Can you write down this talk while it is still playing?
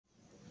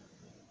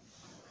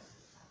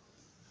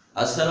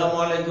আসসালামু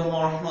আলাইকুম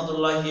ওয়া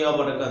রাহমাতুল্লাহি ওয়া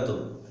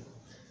বারাকাতুহু।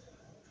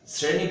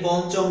 শ্রেণী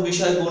পঞ্চম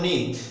বিষয়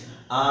গণিত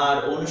আর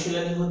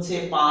অনুশীলনী হচ্ছে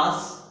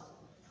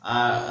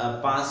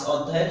 5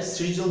 অধ্যায়ের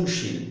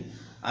সৃজনশীল।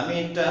 আমি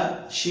একটা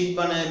শীট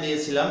বানিয়ে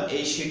দিয়েছিলাম।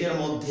 এই শীটের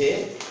মধ্যে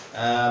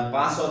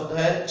 5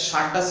 অধ্যায়ের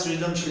 7টা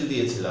সৃজনশীল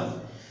দিয়েছিলাম।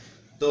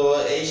 তো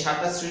এই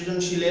 7টা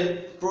সৃজনশীলের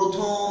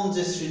প্রথম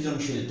যে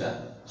সৃজনশীলটা,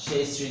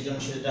 সেই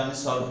সৃজনশীলটা আমি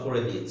সলভ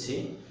করে দিয়েছি।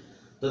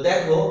 তো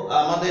দেখো,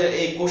 আমাদের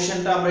এই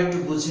কোশ্চেনটা আমরা একটু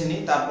বুঝে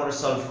নিই, তারপরে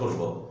সলভ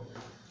করব।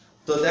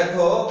 তো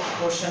দেখো,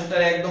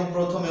 কোশ্চেনটার একদম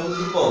প্রথমে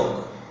উদ্দীপক: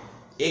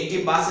 একটি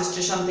বাস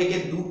স্টেশন থেকে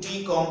দুটি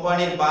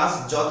কোম্পানির বাস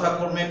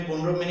যথাক্রমে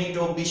 15 মিনিট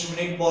ও 20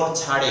 মিনিট পর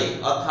ছাড়ে।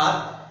 অর্থাৎ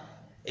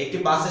একটি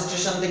বাস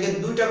স্টেশন থেকে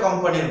দুইটা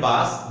কোম্পানির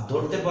বাস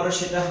ধরতে পারো,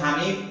 সেটা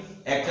হানিফ,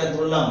 একটা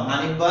ধরলাম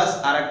হানিফ বাস,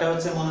 আর একটা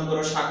হচ্ছে মনে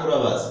করো সাকুরা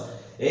বাস।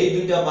 এই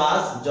দুইটা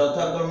বাস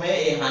যথাক্রমে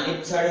এই হানিফ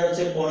ছাড়ে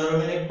হচ্ছে 15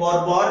 মিনিট পর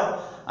পর,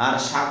 আর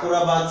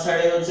সাকুরা বাস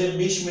ছাড়ে হচ্ছে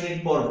 20 মিনিট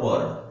পর পর।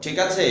 ঠিক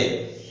আছে?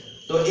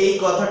 তো এই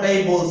কথাটাই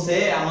বলছে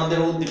আমাদের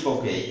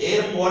উদ্দীপকে।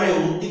 এরপরে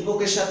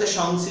উদ্দীপকের সাথে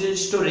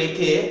সংশ্লিষ্ট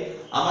রেখে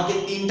আমাকে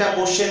 3টা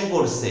কোশ্চেন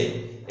করছে।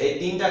 এই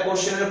 3টা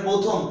কোশ্চেনের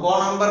প্রথম ক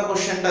নাম্বার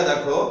কোশ্চেনটা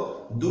দেখো: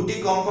 দুটি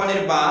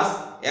কোম্পানির বাস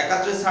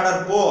একত্রে ছাড়ার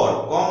পর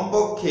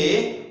কমপক্ষে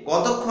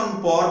কতক্ষণ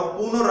পর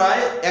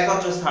পুনরায়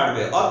একত্রে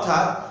ছাড়বে।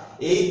 অর্থাৎ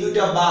এই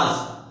দুইটা বাস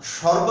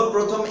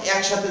সর্বপ্রথম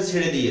একসাথে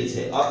ছেড়ে দিয়েছে।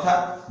 অর্থাৎ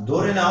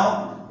ধরে নাও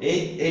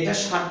এইটা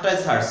 7টায়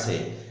ছাড়ছে।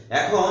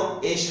 এখন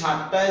এই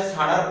 7টায়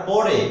ছাড়ার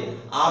পরে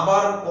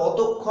আবার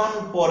কতক্ষণ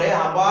পরে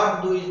আবার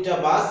দুইটা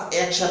বাস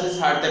একসাথে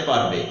ছাড়তে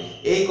পারবে,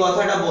 এই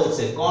কথাটা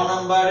বলছে। ক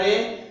নম্বরে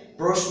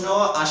প্রশ্ন,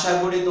 আশা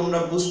করি তোমরা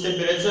বুঝতে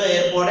পেরেছো।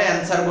 এরপরে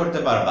অ্যানসার করতে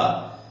পারবা।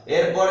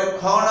 এরপরে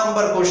খ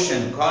নাম্বার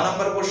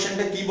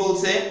কোশ্চেনটা কি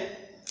বলছে: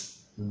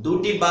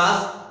 দুটি বাস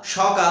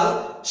সকাল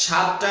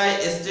 7টায়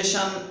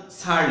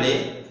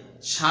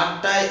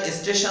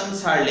স্টেশন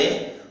ছাড়লে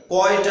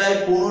কয়টায়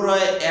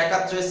পুনরায়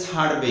একত্রে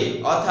ছাড়বে।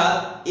 অর্থাৎ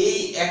এই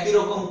একই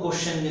রকম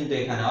কোশ্চেন কিন্তু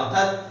এখানে।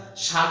 অর্থাৎ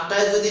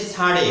 7টায় যদি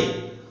ছাড়ে,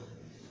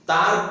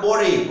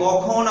 তারপরে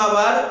কখন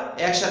আবার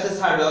একসাথে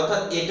ছাড়বে।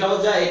 অর্থাৎ এটাও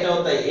যা এটাও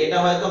তাই, এটা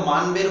হয়তো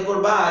মান বের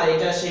করবা আর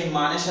এটা সেই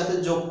মানের সাথে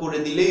যোগ করে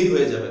দিলেই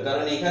হয়ে যাবে,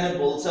 কারণ এখানে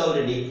বলছে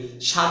অলরেডি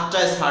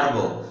 7টায়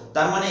ছাড়বো।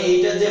 তার মানে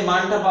এইটা যে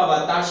মানটা পাবা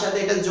তার সাথে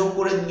এটা যোগ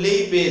করে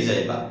দিলেই পেয়ে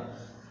যাইবা।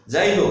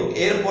 যাই হোক,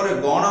 এরপরে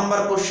গ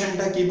নাম্বার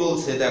কোশ্চেনটা কি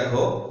বলছে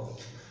দেখো: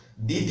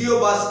 দ্বিতীয়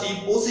বাসটি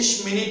 25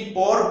 মিনিট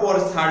পর পর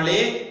ছাড়লে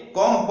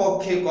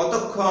কমপক্ষে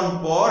কতক্ষণ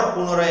পর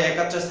পুনরায়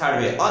একত্রে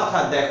ছাড়বে।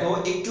 অর্থাৎ দেখো,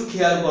 একটু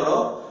খেয়াল করো,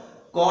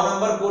 ক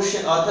নাম্বার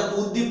কোশ্চেন অর্থাৎ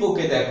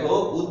উদ্দীপকে দেখো,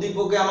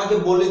 উদ্দীপকে আমাকে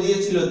বলে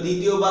দিয়েছিল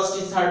দ্বিতীয়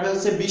বাসটি ছাড়বে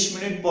হচ্ছে 20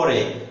 মিনিট পরে।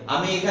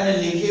 আমি এখানে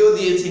লিখেও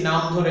দিয়েছি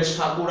নাম ধরে,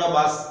 সাকুরা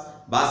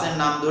বাসের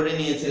নাম ধরে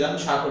নিয়েছিলাম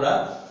সাকুরা,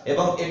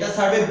 এবং এটা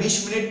ছাড়বে 20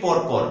 মিনিট পর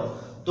পর।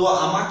 তো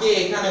আমাকে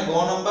এখানে গ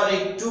নাম্বার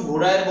একটু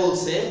ঘোরায়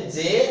বলছে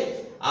যে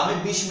আমি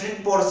 20 মিনিট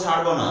পর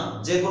ছাড়বো না,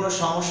 যে কোনো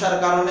সমস্যার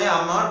কারণে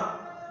আমার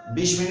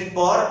 20 মিনিট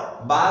পর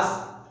বাস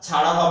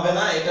ছাড়া হবে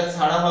না, এটা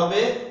ছাড়া হবে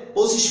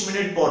 25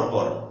 মিনিট পর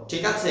পর।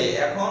 ঠিক আছে?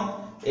 এখন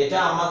এটা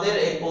আমাদের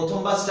এই প্রথম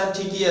বাসটা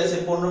ঠিকই আছে,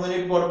 15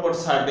 মিনিট পর পর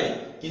ছাড়বে,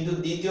 কিন্তু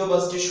দ্বিতীয়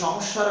বাসটি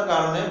সমস্যার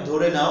কারণে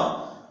ধরে নাও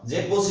যে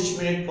 25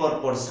 মিনিট পর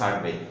পর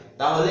ছাড়বে।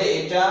 তাহলে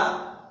এটা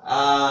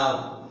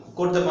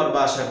করতে পারবা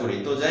আশা করি।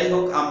 তো যাই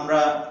হোক,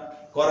 আমরা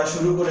করা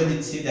শুরু করে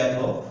দিচ্ছি।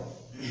 দেখো,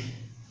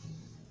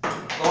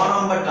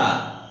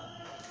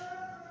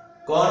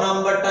 ক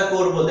নাম্বারটা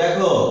করব।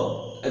 দেখো,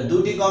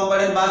 দুটি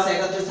কোম্পানির বাস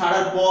একত্রে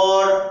ছাড়ার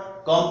পর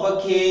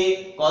কমপক্ষে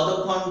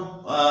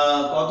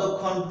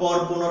কতক্ষণ পর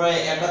পুনরায়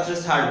একত্রে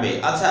ছাড়বে।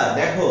 আচ্ছা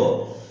দেখো,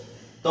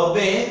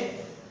 তবে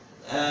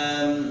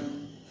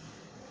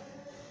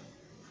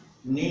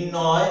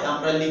নির্ণয়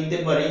আমরা লিখতে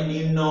পারি,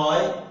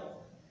 নির্ণয়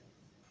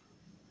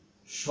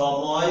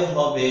সময়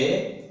হবে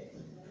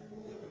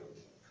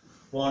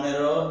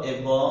 15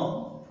 এবং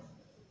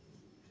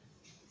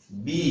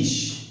 20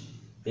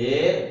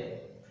 এর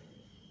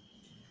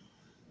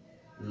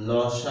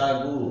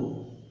লসাগু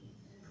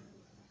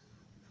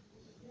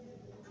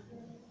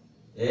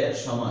এর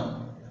সমান।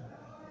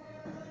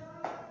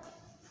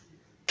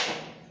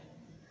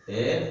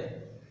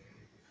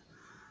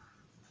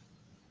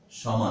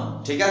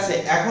 ঠিক আছে?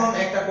 এখন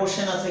একটা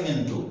কোশ্চেন আছে,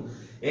 কিন্তু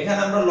এখানে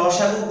আমরা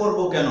লসাগু করব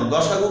কেন,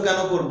 গসাগু কেন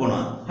করব না?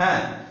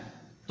 হ্যাঁ,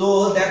 তো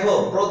দেখো,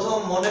 প্রথম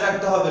মনে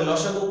রাখতে হবে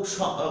লসাগু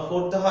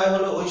করতে হয়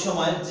হলো ওই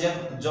সময়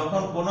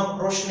যখন কোনো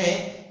প্রশ্নে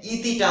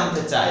ইতি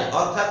টানতে চায়।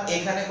 অর্থাৎ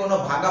এখানে কোনো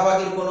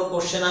ভাগাভাগির কোনো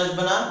কোশ্চেন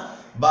আসবে না,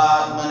 বা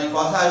মানে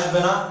কথা আসবে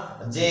না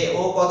যে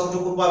ও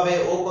কতটুকু পাবে,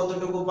 ও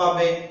কতটুকু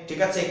পাবে, ঠিক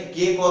আছে,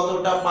 কে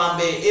কতটা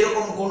পাবে,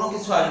 এরকম কোনো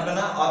কিছু আসবে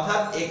না।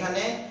 অর্থাৎ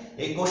এখানে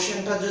এই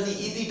কোশ্চেনটা যদি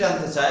ইতি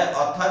টানতে চায়,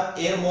 অর্থাৎ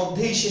এর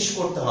মধ্যেই শেষ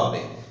করতে হবে,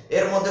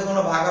 এর মধ্যে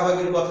কোনো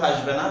ভাগাভাগির কথা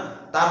আসবে না।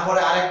 তারপরে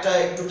আরেকটা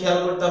একটু খেয়াল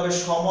করতে হবে,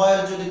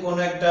 সময়ের যদি কোনো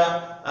একটা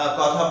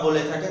কথা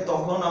বলে থাকে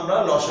তখন আমরা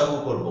লসাগু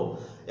করব।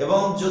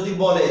 এবং যদি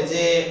বলে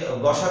যে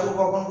গসাগু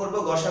কখন করব,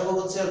 গসাগু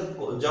হচ্ছে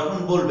যখন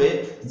বলবে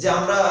যে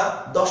আমরা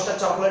 10টা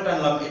চকলেট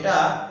আনলাম, এটা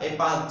এই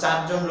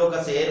 4জন লোক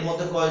আছে, এর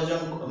মধ্যে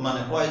কয়জন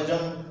মানে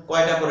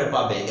কয়টা করে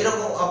পাবে,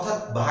 এরকম। অর্থাৎ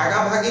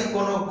ভাগাভাগির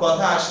কোনো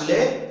কথা আসলে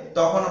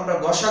তখন আমরা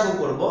গসাগু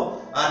করব।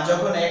 আর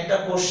যখন একটা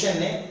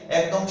কোশ্চেনে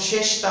একদম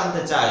শেষ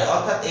টানতে চায়,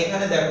 অর্থাৎ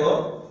এখানে দেখো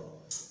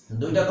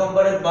দুইটা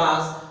কম্পারের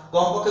বাস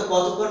কমপক্ষে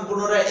কতক্ষণ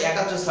পুনরায়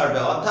একাত্রে ছাড়বে,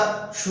 অর্থাৎ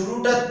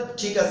শুরুটা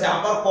ঠিক আছে,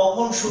 আবার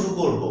কখন শুরু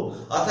করব,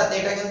 অর্থাৎ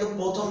এটা কিন্তু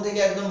প্রথম থেকে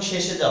একদম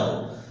শেষে যাব।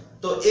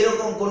 তো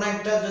এরকম কোন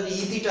একটা যদি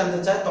ইতি টানতে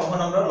চায় তখন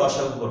আমরা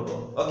লসাগু করব।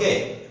 ওকে,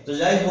 তো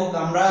যাই হোক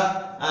আমরা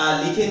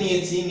লিখে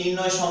নিয়েছি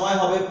নির্ণয় সময়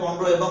হবে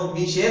 15 এবং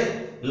 20 এর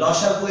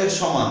লসাগু এর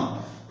সমান।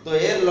 তো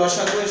এর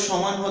লসাগু এর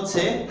সমান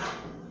হচ্ছে,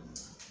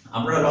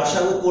 আমরা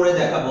লসাগু করে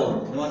দেখাবো,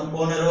 যেমন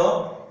 15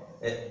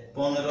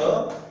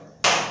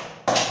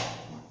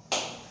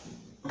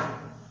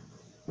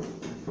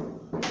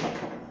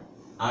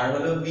 আর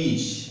হলো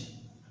 20।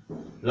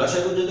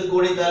 লসাগু যদি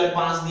করি তাহলে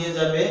 5 দিয়ে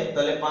যাবে,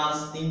 তাহলে 5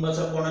 3 5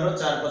 15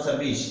 4 5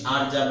 20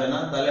 আর যাবে না,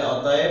 তাহলে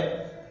অতএব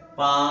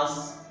 5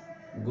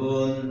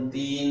 গুণ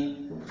 3।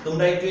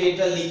 তোমরা একটু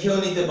এটা লিখেও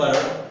নিতে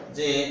পারো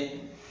যে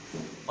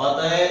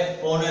অতএব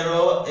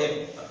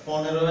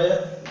 15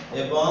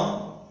 এবং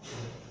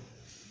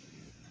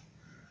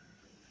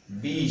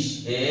 20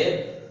 এর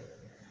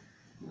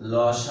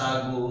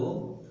লসাগু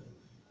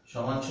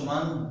সমান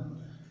সমান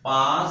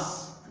 5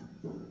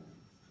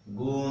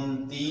 গুণ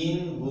 3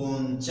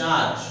 গুণ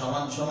 4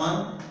 সমান সমান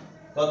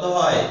কত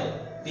হয়?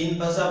 3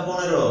 5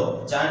 15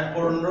 4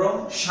 15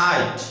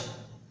 60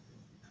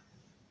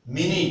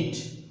 মিনিট।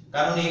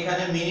 কারণ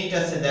এখানে মিনিট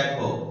আছে,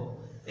 দেখো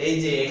এই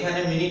যে এখানে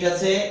মিনিট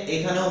আছে,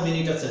 এখানেও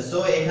মিনিট আছে, সো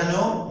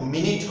এখানেও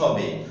মিনিট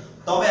হবে।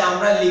 তবে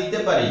আমরা লিখতে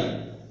পারি,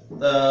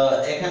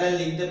 এখানে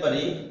লিখতে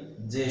পারি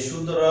যে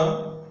সুতরাং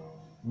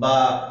বা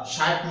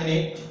 60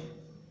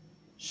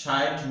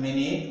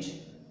 মিনিট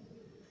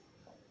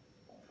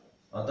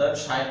অর্থাৎ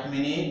 60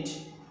 মিনিট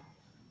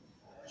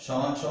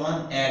সমান সমান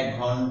 1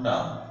 ঘন্টা।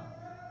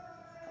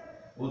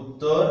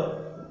 উত্তর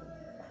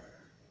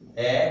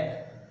 1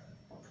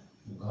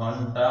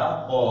 ঘন্টা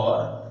পর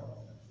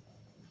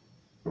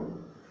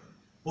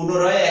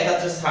পুনরায়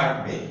একাত্রে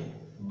ছাড়বে,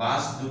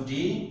 বাস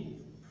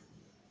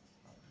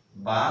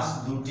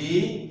দুটি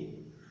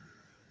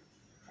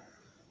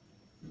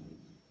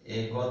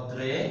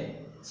একত্রে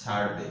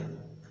ছাড়বে।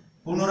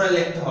 পুনরায়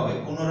লিখতে হবে,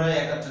 পুনরায়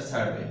একাত্রে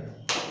ছাড়বে,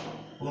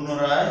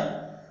 পুনরায়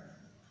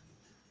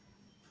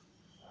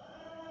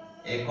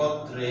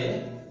একত্রে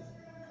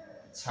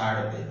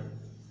ছাড়বে।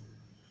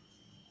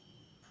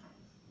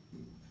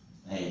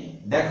 এই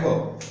দেখো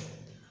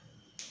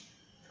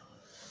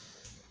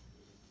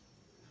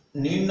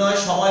নির্ণয়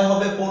সময়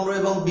হবে 15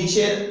 এবং 20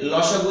 এর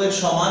লসাগু এর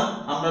সমান।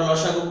 আমরা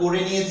লসাগু করে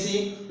নিয়েছি।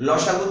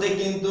 লসাগুতে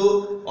কিন্তু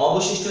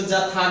অবশিষ্ট যা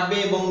থাকবে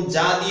এবং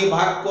যা দিয়ে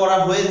ভাগ করা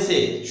হয়েছে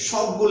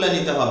সবগুলা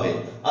নিতে হবে,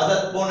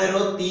 অর্থাৎ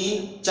 15 3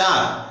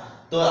 4।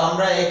 তো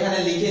আমরা এখানে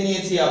লিখে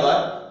নিয়েছি আবার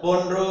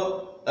 15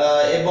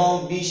 এবং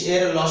 20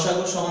 এর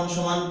লসাগু সমান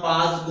সমান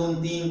 5 গুণ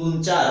 3 গুণ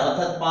 4,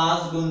 অর্থাৎ 5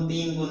 গুণ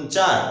 3 গুণ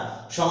 4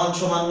 সমান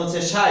সমান হচ্ছে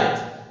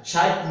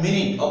 60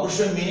 মিনিট।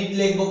 অবশ্যই মিনিট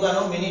লিখবো, কেন?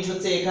 মিনিট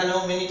হচ্ছে এখানেও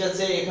মিনিট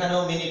আছে,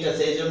 এখানেও মিনিট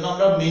আছে, এইজন্য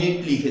আমরা মিনিট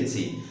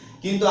লিখেছি।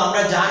 কিন্তু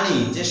আমরা জানি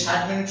যে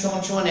 60 মিনিট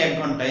সমান সমান 1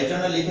 ঘন্টা,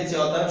 এইজন্য লিখেছি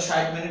অর্থাৎ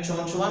 60 মিনিট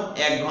সমান সমান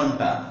 1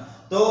 ঘন্টা।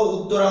 তো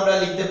উত্তর আমরা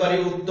লিখতে পারি,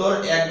 উত্তর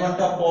 1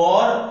 ঘন্টা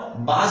পর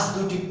বাস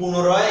দুটি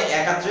পুনরায়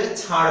একাত্রে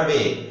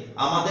ছাড়বে।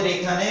 আমাদের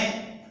এখানে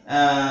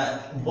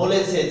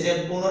বলেছে যে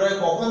পুনরায়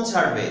কখন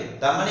ছাড়বে,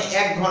 তার মানে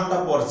 1 ঘন্টা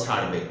পর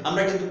ছাড়বে।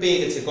 আমরা কিন্তু পেয়ে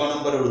গেছি ক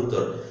নম্বরের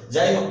উত্তর।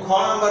 যাই হোক, খ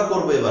নাম্বার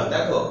করব এবার।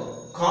 দেখো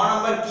খ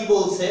নাম্বার কি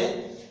বলছে,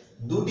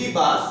 দুটি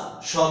বাস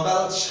সকাল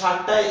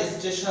 7টায়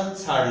স্টেশন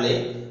ছাড়লে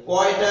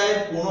কয়টায়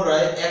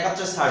পুনরায়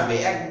একাত্রে ছাড়বে?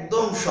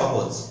 একদম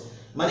সহজ,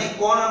 মানে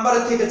ক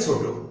নাম্বারের থেকে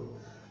ছোট।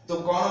 তো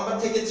ক নাম্বার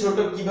থেকে ছোট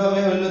কিভাবে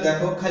হলো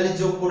দেখো, খালি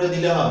যোগ করে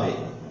দিলে হবে।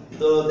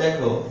 তো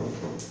দেখো,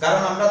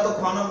 কারণ আমরা তো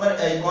খ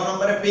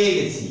নাম্বারে পেয়ে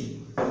গেছি।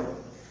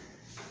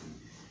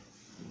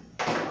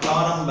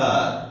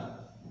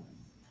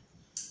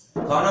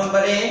 খ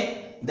নাম্বারে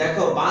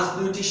দেখো বাস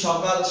দুটি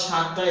সকাল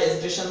 7টায়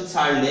স্টেশন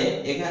ছাড়লে,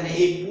 এখানে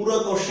এই পুরো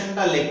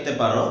কোশ্চেনটা লিখতে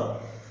পারো,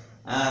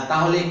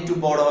 তাহলে একটু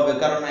বড় হবে,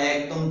 কারণ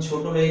একদম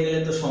ছোট হয়ে গেলে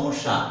তো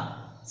সমস্যা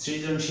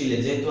সৃজনশীলে।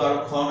 যেহেতু আর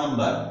খ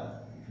নাম্বার,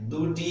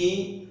 দুটি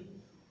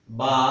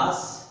বাস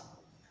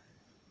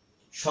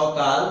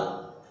সকাল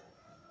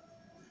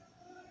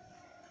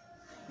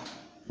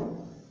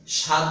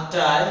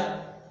 7টায়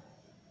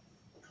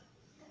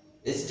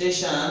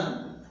স্টেশন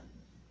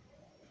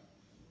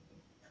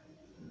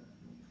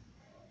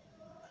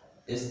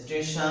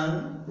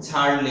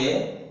ছাড়লে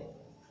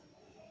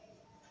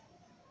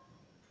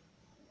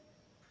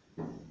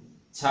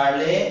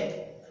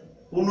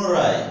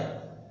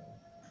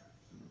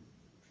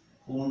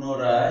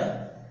পুনরায়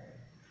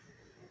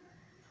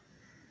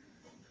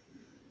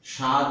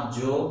 7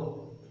 যোগ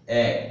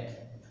 1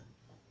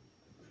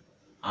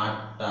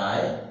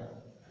 8টায়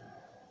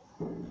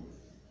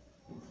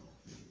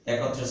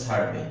একত্রে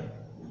ছাড়বে।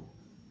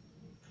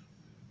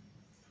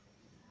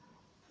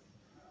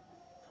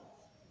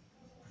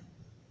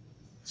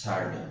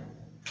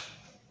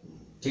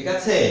 ঠিক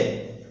আছে,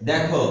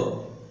 দেখো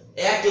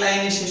এক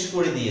লাইনে শেষ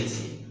করে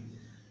দিয়েছি।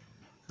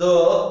 তো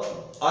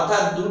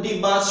অর্থাৎ দুটি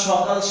বাস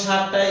সকাল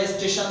 7টায়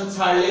স্টেশন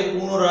ছাড়লে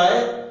পুনরায়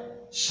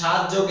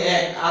 7 যোগ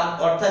 1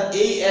 অর্থাৎ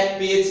এই 1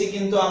 পেয়েছি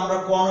কিন্তু আমরা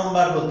ক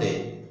নাম্বার হতে,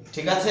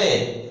 ঠিক আছে।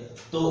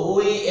 তো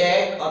ওই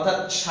 1 অর্থাৎ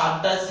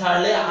 7টা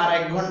ছাড়লে আর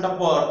 1 ঘন্টা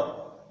পর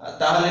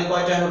তাহলে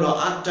কয়টা হলো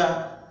 8টা,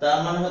 তার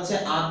মানে হচ্ছে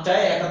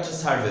 8টায় 1 হচ্ছে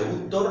ছাড়বে,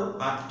 উত্তর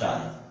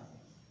 8টায়,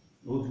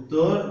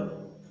 উত্তর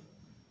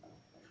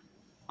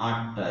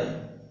 8টায়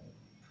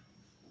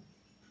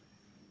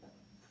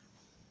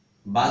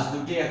বাস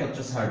দুটি 1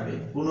 হচ্ছে ছাড়বে,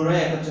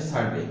 পুনরায় 1 হচ্ছে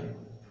ছাড়বে,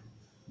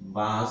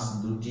 বাস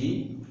দুটি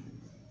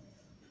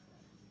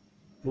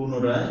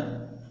পুনরায়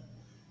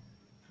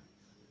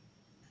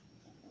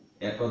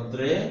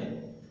একত্রে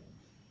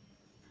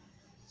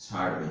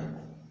ছাড়বে,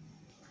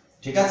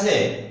 ঠিক আছে।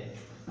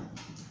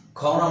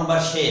 খ নাম্বার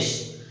শেষ।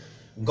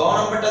 গ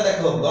নাম্বারটা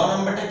দেখো, গ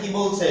নাম্বারটা কি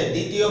বলছে,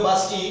 দ্বিতীয়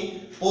বাসটি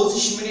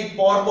 25 মিনিট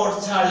পর পর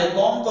ছাড়লে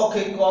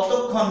কমপক্ষে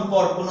কতক্ষণ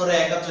পর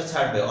পুনরায় একত্রে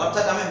ছাড়বে।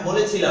 অর্থাৎ আমি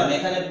বলেছিলাম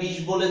এখানে 20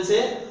 বলেছে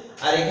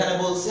আর এখানে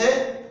বলছে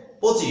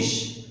 25।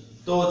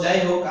 তো যাই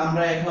হোক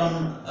আমরা এখন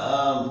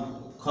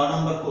খ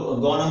নাম্বার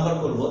গ নাম্বার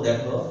করব।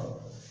 দেখো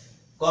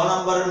ক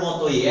নাম্বারের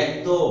মতোই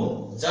একদম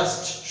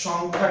জাস্ট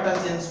সংখ্যাটা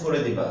চেঞ্জ করে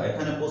দিবা,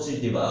 এখানে 25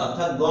 দিবা।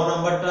 অর্থাৎ গ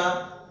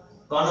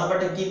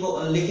নাম্বারটা কি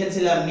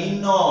লিখেছিলাম,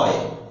 নির্ণয়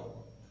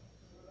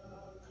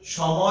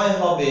সময়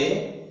হবে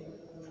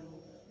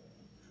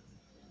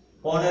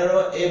 15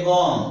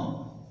 এবং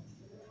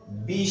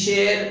 20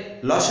 এর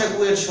লসাগু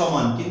এর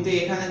সমান, কিন্তু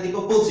এখানে দিব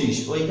 25,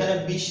 ওইখানে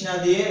 20 না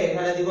দিয়ে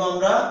এখানে দিব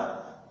আমরা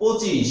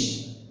 25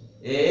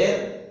 এর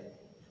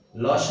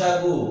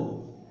লসাগু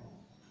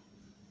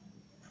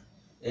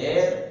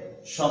এর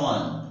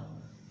সমান।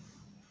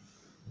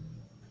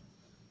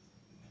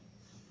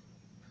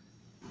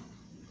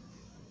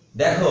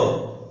 দেখো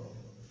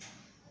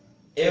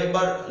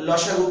এবার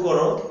লসাগু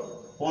করো,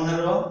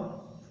 15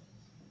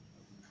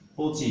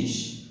 25,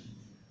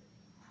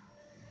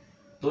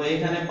 তো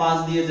এখানে 5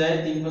 দিয়ে যায়,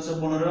 3 × 5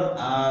 = 15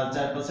 আর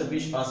 4 × 5 =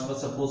 20, 5 ×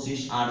 5 =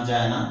 25 আর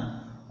যায় না।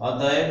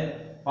 অতএব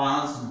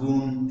 5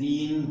 ×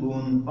 3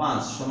 ×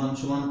 5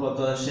 সমান কত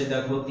আসে,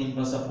 দেখো 3 ×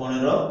 5 =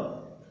 15,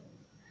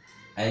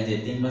 এই যে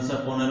 3 × 5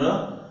 = 15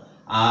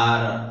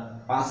 আর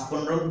 5 ×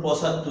 15 =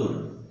 75,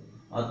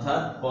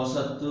 অর্থাৎ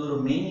 75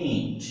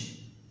 মিনিট।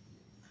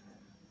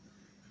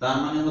 তার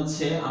মানে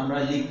হচ্ছে আমরা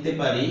লিখতে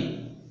পারি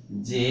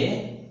যে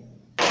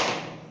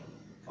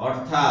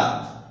অর্থাৎ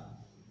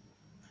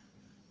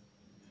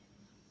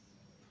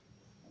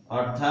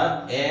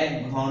 1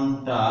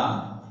 ঘন্টা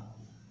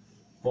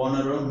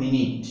 15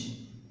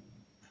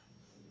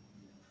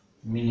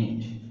 মিনিট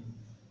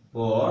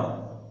পর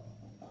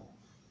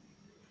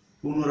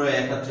পুনরায়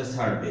একত্রে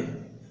ছাড়বে,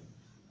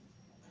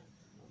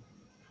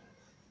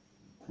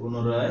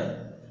 পুনরায়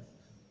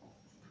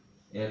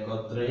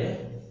একত্রে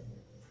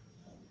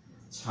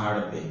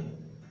ছাড়বে,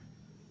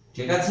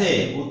 ঠিক আছে।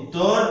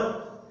 উত্তর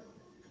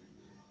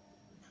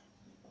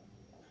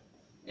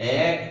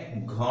 1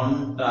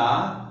 ঘন্টা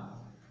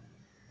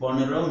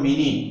 15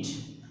 মিনিট।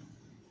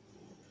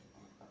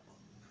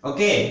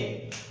 ওকে,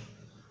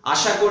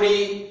 আশা করি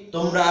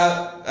তোমরা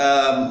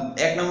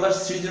 1 নম্বর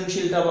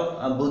সৃজনশীলটা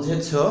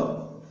বুঝেছো।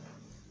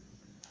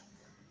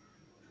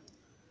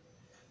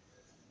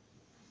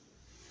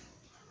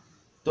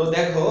 তো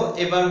দেখো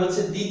এবার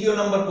হচ্ছে দ্বিতীয়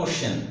নম্বর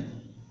কোশ্চেন।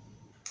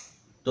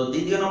 তো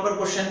দ্বিতীয় নম্বর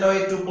কোশ্চেনটাও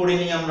একটু পড়ে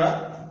নিই আমরা।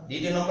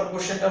 দ্বিতীয় নম্বর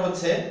কোশ্চেনটা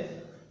হচ্ছে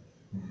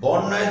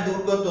বন্যায়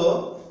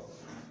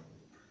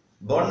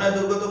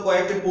দুর্গত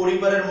কয়েকটি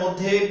পরিবারের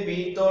মধ্যে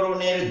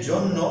বিতরণের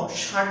জন্য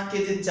 60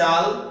 কেজি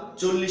চাল,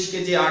 40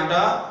 কেজি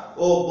আটা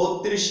ও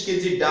 32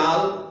 কেজি ডাল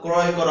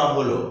ক্রয় করা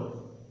হলো।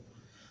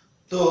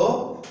 তো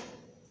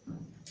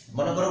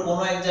মনে করো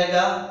কোনো এক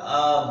জায়গা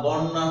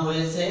বন্যা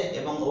হয়েছে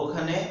এবং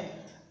ওখানে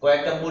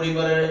কয়েকটা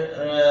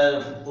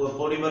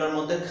পরিবারের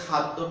মধ্যে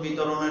খাদ্য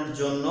বিতরণের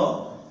জন্য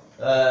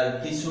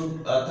কিছু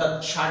অর্থাৎ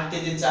 60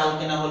 কেজি চাল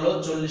কেনা হলো,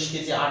 40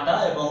 কেজি আটা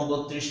এবং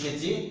 32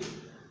 কেজি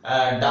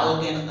ডাল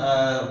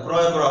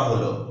ক্রয় করা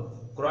হলো।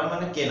 ক্রয়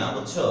মানে কেনা,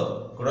 বুঝছো,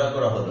 ক্রয়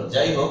করা হলো।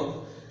 যাই হোক,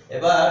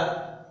 এবার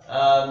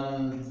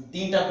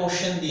 3টা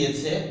কোশ্চেন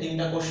দিয়েছে।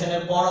 3টা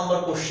কোশ্চেনের ক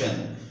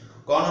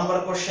নম্বর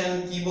কোশ্চেন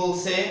কি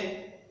বলছে?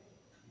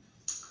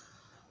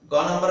 ক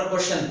নম্বর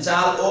কোশ্চেন,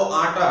 চাল ও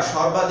আটা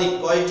সর্বাধিক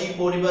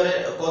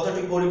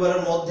কতটি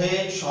পরিবারের মধ্যে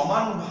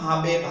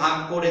সমানভাবে ভাগ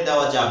করে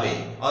দেওয়া যাবে?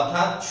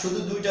 অর্থাৎ শুধু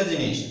দুইটা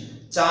জিনিস,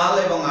 চাল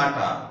এবং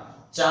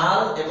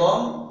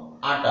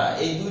আটা,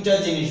 এই দুইটা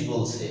জিনিস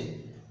বলছে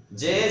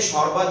যে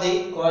সর্বাধিক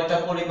কয়টা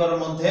পরিবারের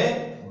মধ্যে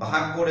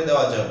ভাগ করে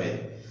দেওয়া যাবে।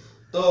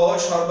 তো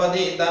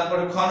সর্বাধিক,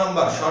 তারপরে খ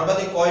নম্বর,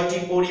 সর্বাধিক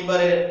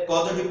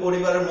কতটি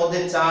পরিবারের মধ্যে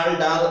চাল,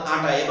 ডাল,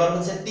 আটা, এবার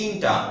হচ্ছে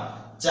 3টা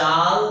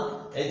চাল,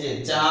 এই যে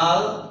চাল,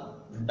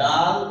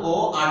 ডাল ও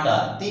আটা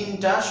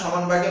 3টা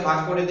সমান ভাগে ভাগ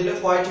করে দিলে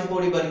কয়টি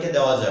পরিবারকে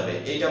দেওয়া যাবে,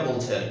 এইটা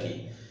বলছে আর কি।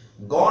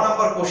 গ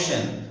নাম্বার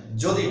কোশ্চেন,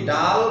 যদি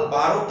ডাল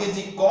 12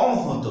 কেজি কম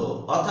হতো,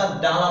 অর্থাৎ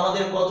ডাল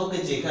আমাদের কত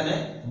কেজি, এখানে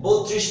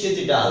 32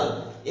 কেজি ডাল,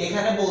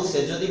 এখানে বলছে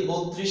যদি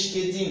 32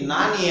 কেজি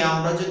না নিয়ে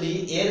আমরা যদি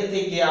এর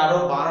থেকে আরো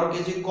 12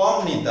 কেজি কম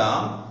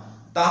নিতাম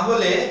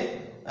তাহলে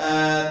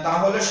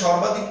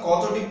সর্বাধিক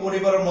কতটি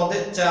পরিবারের মধ্যে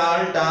চাল,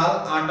 ডাল,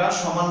 আটা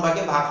সমান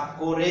ভাগে ভাগ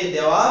করে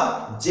দেওয়া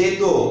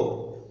যেত?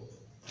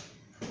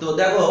 তো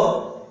দেখো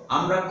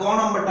আমরা ক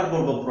নাম্বারটা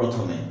করব।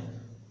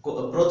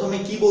 প্রথমে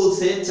কি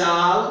বলছে,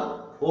 চাল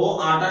ও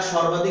আটা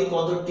সর্বাধিক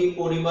কতটি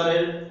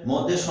পরিবারের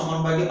মধ্যে সমান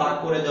ভাগে ভাগ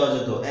করে দেওয়া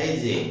যেত। এই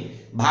যে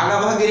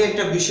ভাগাভাগির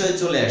একটা বিষয়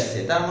চলে আসছে,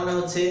 তার মানে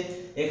হচ্ছে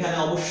এখানে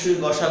অবশ্যই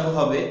গসাগু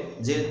হবে,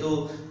 যেহেতু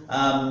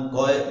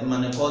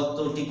মানে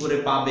কতটি করে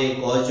পাবে,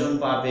 কয়জন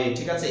পাবে,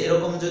 ঠিক আছে,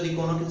 এরকম যদি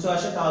কোনো কিছু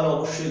আসে তাহলে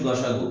অবশ্যই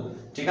গসাগু।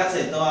 ঠিক আছে,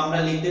 তো আমরা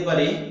লিখতে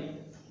পারি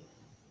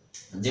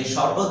যে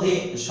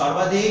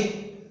সর্বাধিক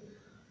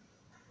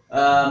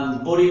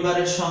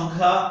পরিবারের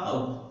সংখ্যা,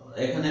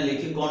 এখানে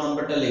লিখি ক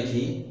নম্বরটা,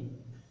 লিখি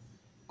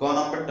ক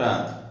নম্বরটা,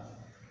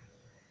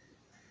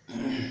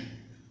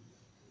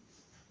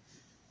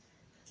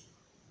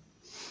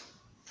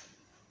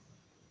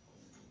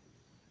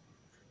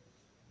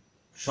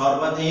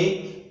 সর্বাধিক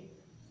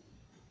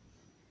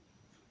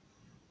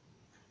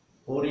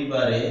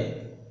পরিবারে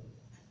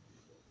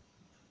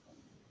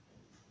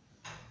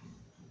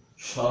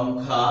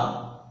সংখ্যা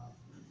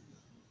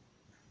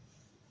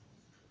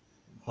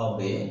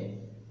হবে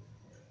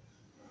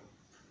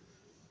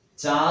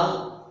চাল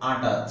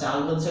আটা। চাল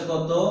হচ্ছে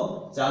কত,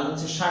 চাল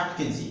হচ্ছে 60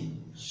 কেজি,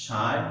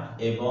 60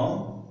 এবং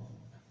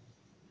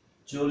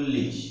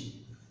 40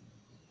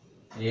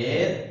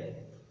 এর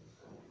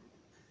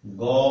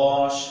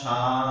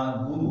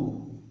গসাগু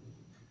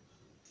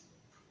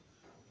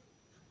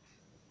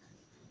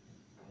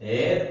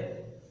এর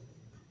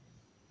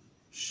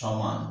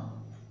সমান।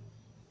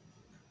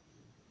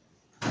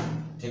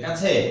 ঠিক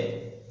আছে,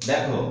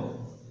 দেখো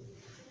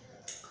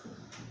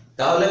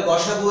তাহলে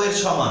গসাগু এর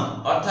সমান,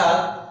 অর্থাৎ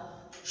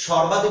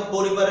সর্বাধিক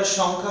পরিবারের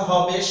সংখ্যা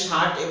হবে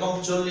 60 এবং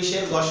 40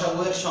 এর গসাগু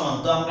এর সমান।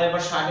 তো আমরা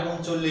এবার 60 এবং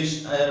 40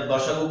 এর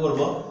গসাগু করব।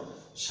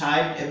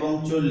 60 এবং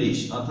 40,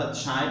 অর্থাৎ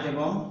 60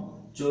 এবং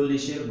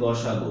 40 এর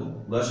গসাগু।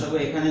 গসাগু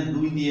এখানে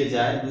 2 দিয়ে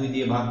যায়, 2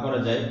 দিয়ে ভাগ করা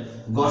যায়।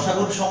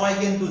 গসাগুর সময়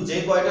কিন্তু যে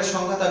কয়টা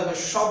সংখ্যা থাকবে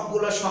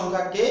সবগুলো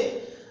সংখ্যাকে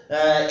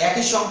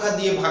একই সংখ্যা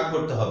দিয়ে ভাগ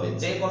করতে হবে।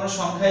 যে কোনো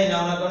সংখ্যাই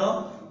নাও না কেন,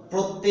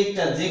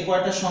 প্রত্যেকটা যে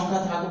কয়টা সংখ্যা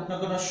থাকুক না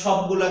কেন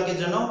সবগুলাকে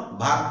যেন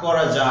ভাগ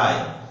করা যায়।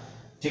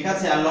 ঠিক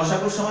আছে, আর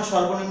লসাগুর সময়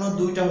সর্বনিম্ন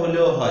 2টা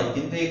হলেও হয়,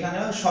 কিন্তু এখানে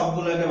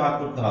সবগুলোকে ভাগ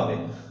করতে হবে।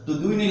 তো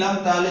 2 নিলাম,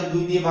 তাহলে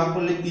 2 দিয়ে ভাগ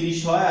করলে 30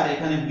 হয়, আর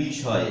এখানে 20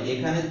 হয়।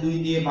 এখানে 2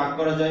 দিয়ে ভাগ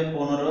করা যায়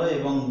 15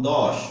 এবং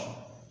 10।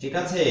 ঠিক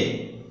আছে,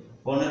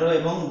 15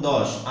 এবং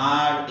 10,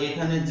 আর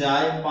এখানে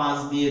যায় 5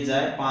 দিয়ে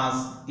যায়, 5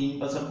 3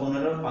 5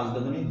 15, 5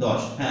 2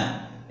 10। হ্যাঁ,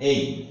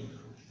 এই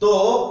তো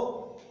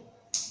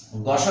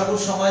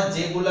গসাগুর সময়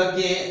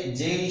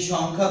যেই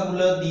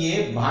সংখ্যাগুলো দিয়ে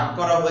ভাগ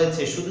করা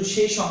হয়েছে শুধু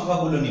সেই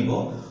সংখ্যাগুলো নিব,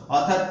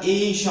 অর্থাৎ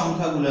এই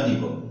সংখ্যাগুলো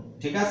নিব।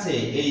 ঠিক আছে,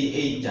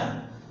 এইটা,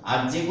 আর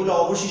যেগুলো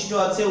অবশিষ্ট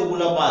আছে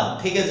ওগুলো বাদ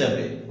থেকে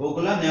যাবে,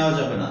 ওগুলা নেওয়া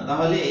যাবে না।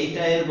 তাহলে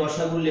এইটা এর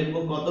গসাগু লিখব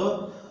কত,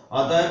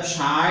 অতএব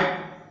 60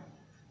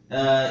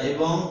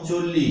 এবং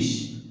 40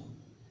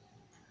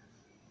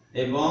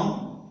 এবং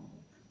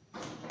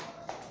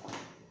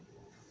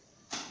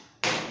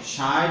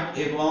 60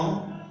 এবং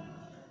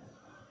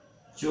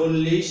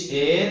 40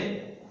 এর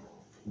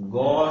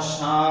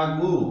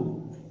গসাগু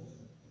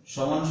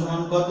সমান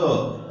সমান কত,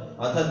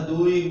 অর্থাৎ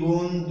 2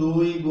 গুণ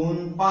 2 গুণ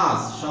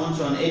 5 সমান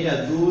সমান এটা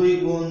 2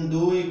 গুণ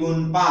 2 গুণ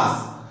 5।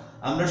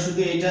 আমরা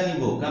শুধু এটা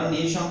নিব কারণ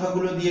এই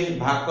সংখ্যাগুলো দিয়ে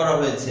ভাগ করা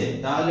হয়েছে।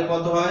 তাহলে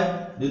কত হয়,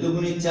 2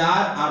 দুগুণে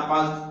 4 আর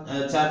 5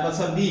 4 5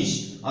 20,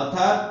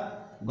 অর্থাৎ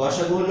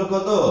গসাগু হলো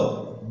কত,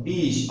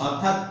 20,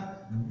 অর্থাৎ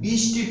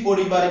 20টি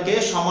পরিবারকে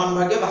সমান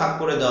ভাগে ভাগ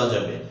করে দেওয়া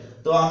যাবে।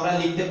 তো আমরা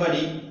লিখতে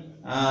পারি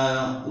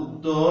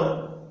উত্তর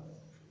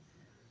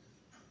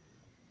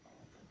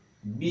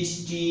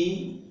 20টি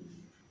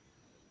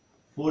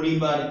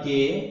পরিবারকে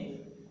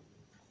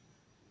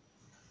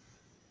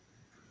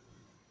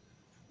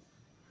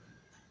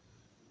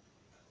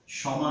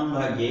সমান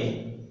ভাগে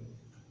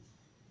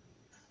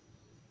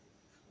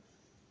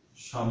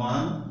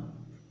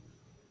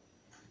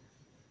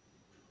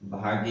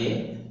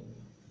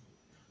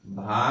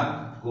ভাগ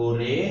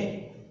করে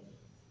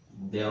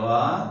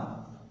দেওয়া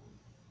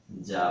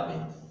যাবে।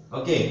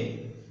 ওকে,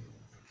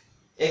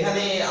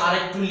 এখানে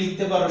আরেকটু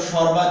লিখতে পারো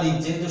সর্বাধিক,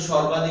 যেহেতু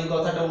সর্বাধিক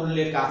কথাটা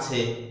উল্লেখ আছে।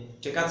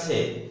 ঠিক আছে,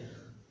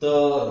 তো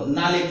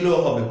না লিখলেও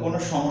হবে, কোনো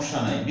সমস্যা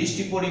নাই।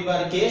 20টি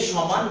পরিবারকে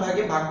সমান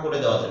ভাগে ভাগ করে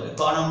দেওয়া যাবে।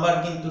 ক নাম্বার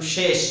কিন্তু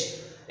শেষ।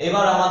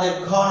 এবার আমাদের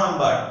খ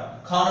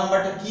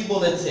নাম্বারটা কি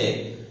বলেছে,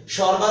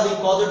 সর্বাধিক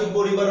কতটি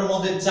পরিবারের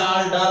মধ্যে চাল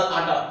ডাল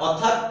আটা,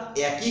 অর্থাৎ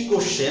একই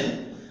কোশ্চেন।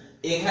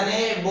 এখানে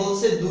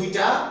বলছে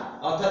 2টা,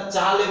 অর্থাৎ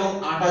চাল এবং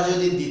আটা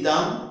যদি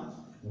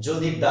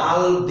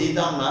ডাল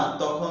দিতাম না,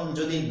 তখন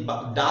যদি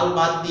ডাল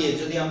বাদ দিয়ে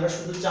যদি আমরা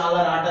শুধু চাল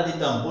আর আটা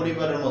দিতাম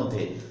পরিবারের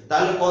মধ্যে,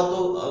 তাহলে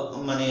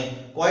মানে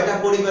কয়টা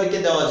পরিবারকে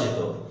দেওয়া যেত,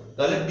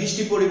 তাহলে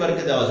 20টি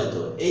পরিবারকে দেওয়া যেত।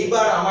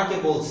 এইবার আমাকে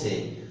বলছে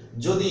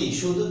যদি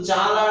শুধু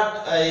চাল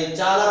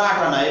আর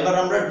আটা না, এবার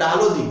আমরা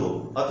ডালও দিব,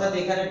 অর্থাৎ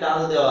এখানে ডাল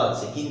দেওয়া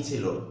আছে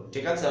কিনছিল।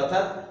 ঠিক আছে,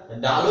 অর্থাৎ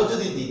ডালও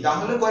যদি দিই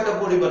তাহলে কয়টা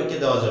পরিবারকে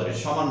দেওয়া যাবে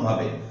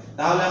সমানভাবে।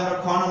 তাহলে আমরা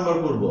খ নাম্বার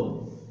করব।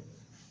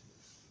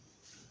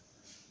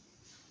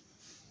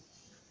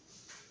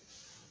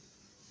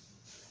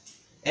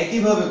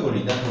 একইভাবে করি,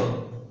 দেখো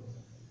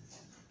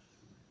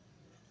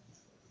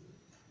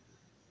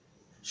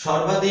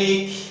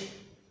সর্বাধিক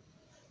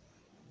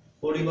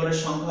পরিবারের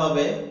সংখ্যা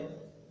হবে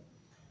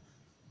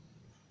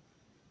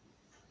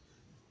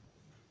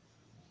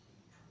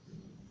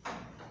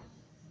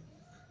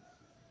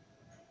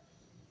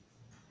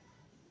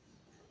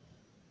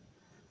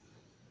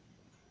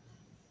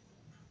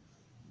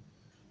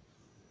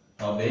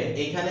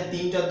এখানে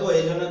তিনটা, তো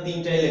এই জন্য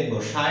তিনটাই লিখবো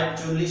 60,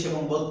 40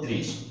 এবং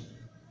 32।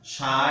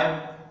 60,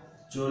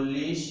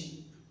 40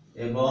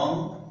 এবং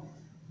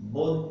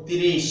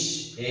 32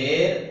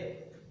 এর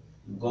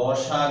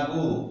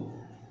গসাগু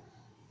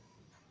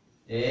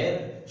এর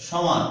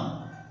সমান।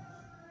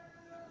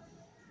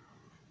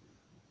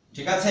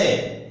 ঠিক আছে,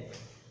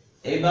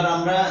 এবার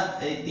আমরা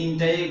এই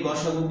তিনটাই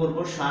গসাগু করব,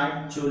 60,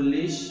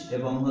 40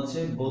 এবং হচ্ছে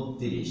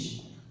 32।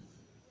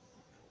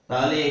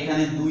 তাহলে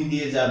এখানে 2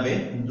 দিয়ে যাবে,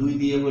 2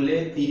 দিয়ে হলে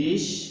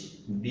 30,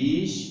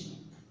 20,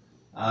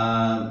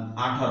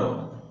 18,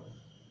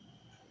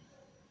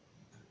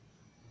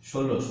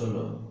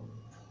 16।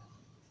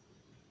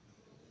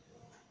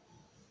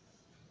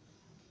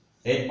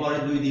 এরপরে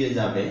 2 দিয়ে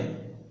যাবে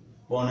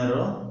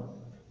 15,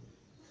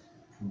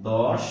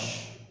 10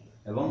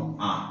 এবং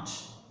 8।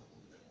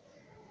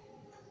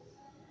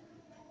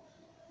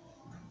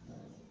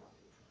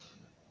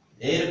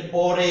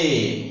 এরপরে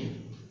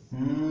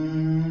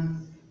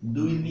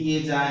 2 দিয়ে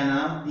যায় না,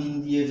 3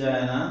 দিয়ে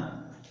যায় না,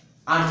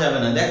 8 যাবে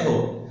না। দেখো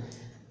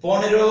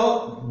 15,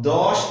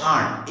 10,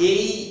 8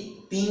 এই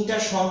তিনটা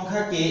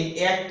সংখ্যাকে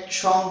এক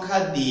সংখ্যা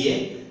দিয়ে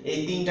এই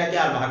তিনটাকে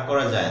আর ভাগ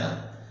করা যায় না,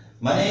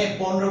 মানে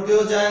 15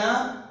 কেও যায় না,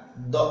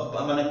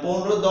 মানে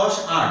 15, 10,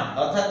 8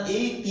 অর্থাৎ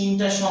এই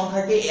তিনটা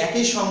সংখ্যাকে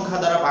একই সংখ্যা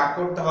দ্বারা ভাগ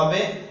করতে হবে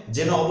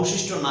যেন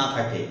অবশিষ্ট না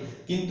থাকে,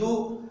 কিন্তু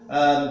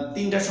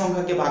তিনটা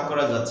সংখ্যাকে ভাগ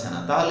করা যাচ্ছে না,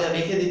 তাহলে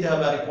রেখে দিতে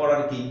হবে। আর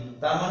পড়ার কি,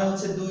 তার মানে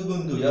হচ্ছে 2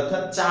 গুণ 2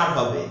 অর্থাৎ 4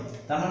 হবে,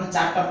 তার মানে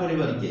 4টা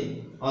পরিবারকে।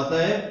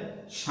 অতএব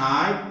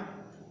 60,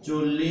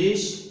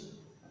 40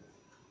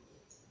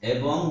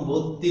 এবং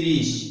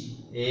 32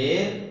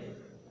 এর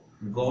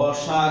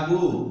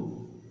গসাগু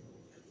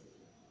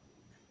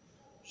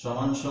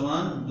সমান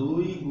সমান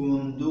 2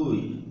 গুণ 2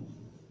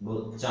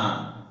 4।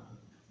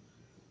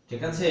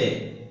 ঠিক আছে,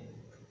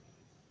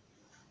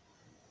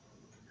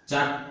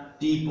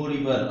 4টি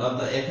পরিবার।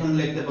 অর্থাৎ এখন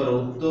লিখতে পারো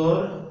উত্তর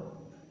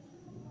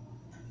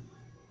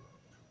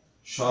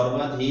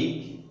সর্বাধিক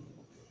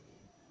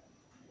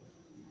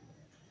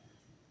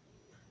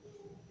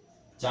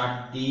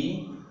 4টি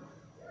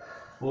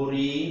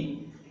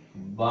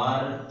পরিবারকে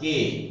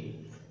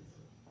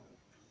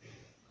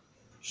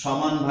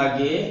সমান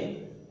ভাগে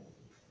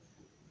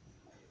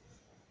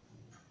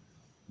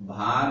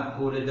ভাগ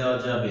করে দেওয়া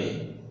যাবে।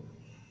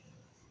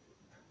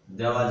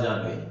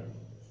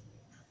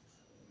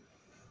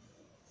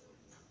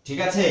 ঠিক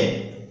আছে,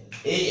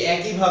 এই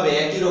একই ভাবে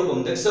একই রকম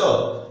দেখছো,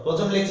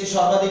 প্রথম লিখছি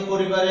সর্বাধিক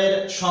পরিবারের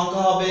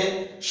সংখ্যা হবে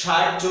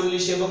 60,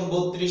 40 এবং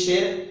 32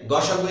 এর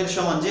গসাগু এর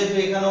সমান। যেহেতু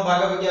এখানেও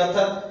ভাগাভাগি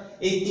অর্থাৎ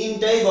এই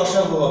তিনটাই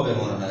গসাগু হবে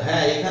মনে হয়,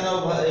 হ্যাঁ এখানেও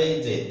এই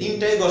যে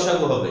তিনটাই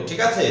গসাগু হবে। ঠিক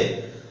আছে,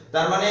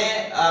 তার মানে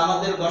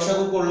আমাদের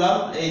গসাগু করলাম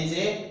এই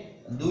যে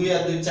 2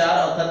 আর 2 4,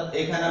 অর্থাৎ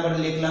এখানে আবার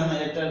লিখলাম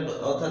এটা,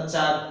 অর্থাৎ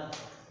 4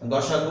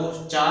 গসাগু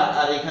 4,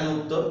 আর এখানে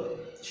উত্তর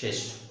শেষ।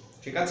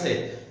 ঠিক আছে,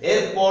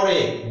 এরপরে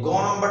গ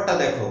নাম্বারটা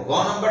দেখো, গ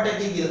নাম্বারটা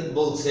কি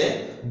বলছে,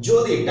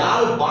 যদি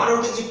ডাল 12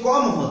 কেজি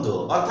কম হতো,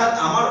 অর্থাৎ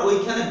আমার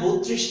ওইখানে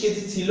 32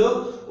 কেজি ছিল,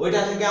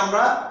 ওইটা থেকে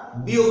আমরা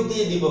বিয়োগ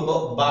দিয়ে দিব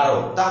 12,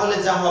 তাহলে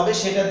যা হবে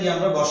সেটা দিয়ে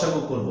আমরা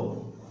গসাগু করব।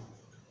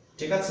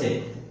 ঠিক আছে,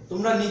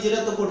 তোমরা নিজেরা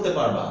তো করতে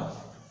পারবা।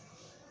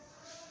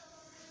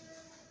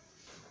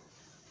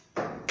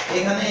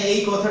 এখানে এই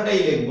কথাটাই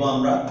লিখবো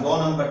আমরা, গ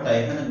নাম্বারটা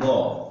এখানে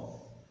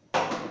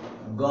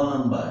গ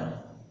নাম্বার,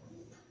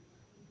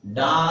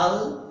 ডাল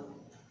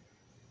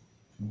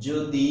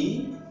যদি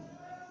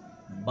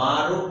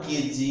 12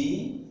 কেজি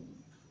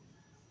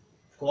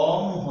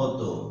কম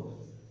হতো,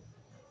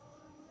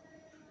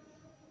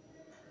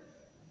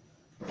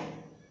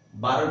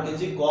 12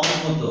 কেজি কম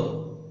হতো,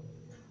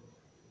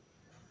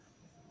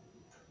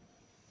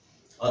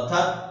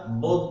 অর্থাৎ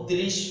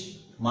 32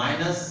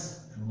 মাইনাস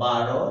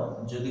 12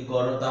 যদি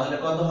করো তাহলে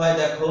কত হয়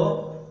দেখো,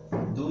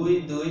 2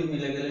 2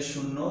 মিলে গেলে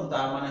 0,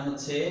 তার মানে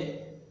হচ্ছে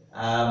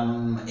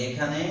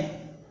এখানে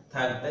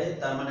থাকবে,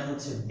 তার মানে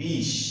হচ্ছে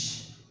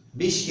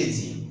 20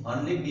 কেজি,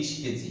 অনলি 20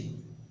 কেজি।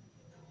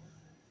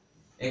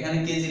 এখানে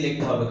কেজি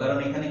লিখতে হবে কারণ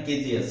এখানে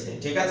কেজি আছে।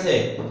 ঠিক আছে,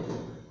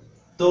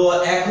 তো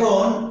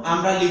এখন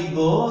আমরা লিখব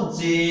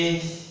যে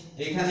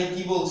এখানে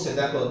কি বলছে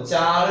দেখো,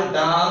 চাল,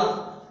 ডাল,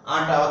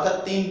 আটা অর্থাৎ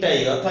তিনটাই,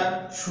 অর্থাৎ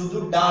শুধু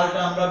ডালটা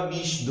আমরা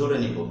 20 ধরে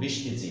নিব, 20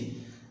 কেজি।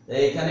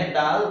 এখানে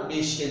ডাল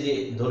 20 কেজি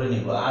ধরে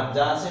নিব, আর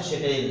যা আছে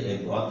সেটাই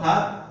লিখব,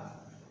 অর্থাৎ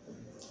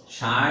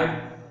 60,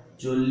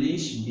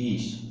 40,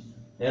 20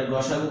 এর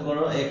গসাগু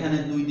করো। এখানে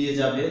 2 দিয়ে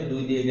যাবে, 2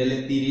 দিয়ে গেলে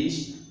 30,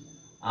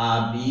 আর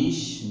 20,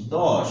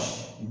 10,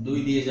 2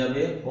 দিয়ে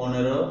যাবে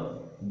 15,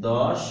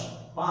 10,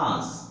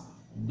 5,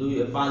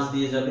 5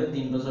 দিয়ে যাবে,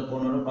 3 ×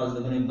 15, 5 ×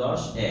 2 =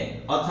 10, 1,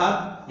 অর্থাৎ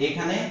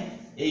এখানে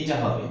এইটা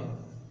হবে।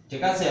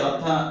 ঠিক আছে,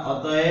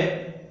 অতএব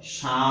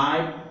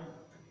 60,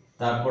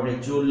 তারপরে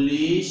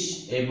 40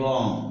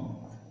 এবং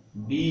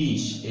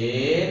 20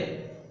 এর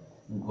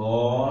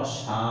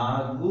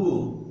গসাগু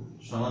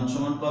সমান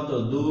সমান কত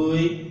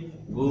 2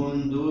 গুণ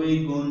 2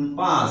 গুণ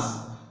 5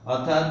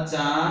 অর্থাৎ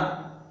 4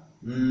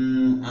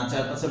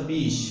 4 5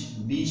 20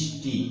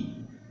 20টি।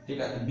 ঠিক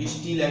আছে,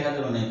 20টি লেখা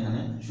যাবে না, এখানে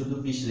শুধু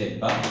 20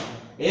 লিখবা।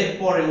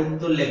 এরপরে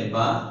উত্তর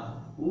লিখবা।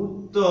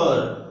 উত্তর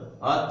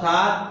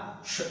অর্থাৎ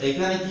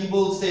এখানে কি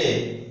বলছে,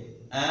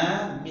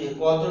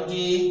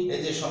 কতটি,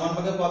 এই যে সমান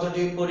ভাগে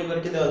কতটি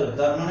পরিবারকে দেওয়া যাবে,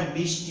 তার মানে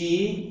 20টি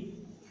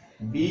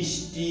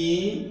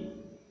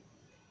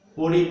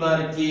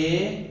পরিবারকে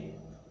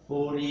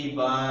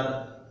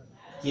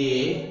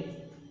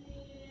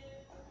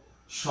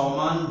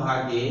সমান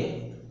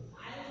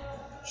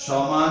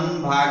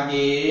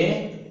ভাগে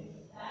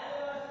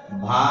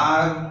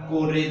ভাগ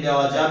করে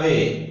দেওয়া যাবে,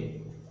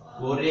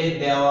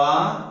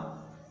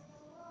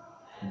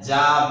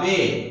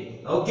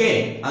 ওকে,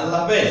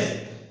 আল্লাহ হাফেজ।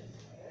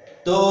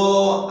 তো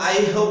আই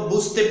হোপ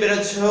বুঝতে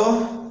পেরেছো।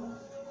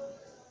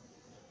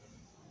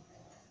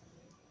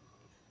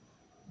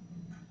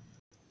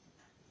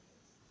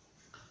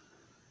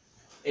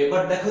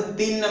 এবার দেখো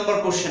 3 নম্বর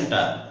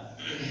কোশ্চেনটা।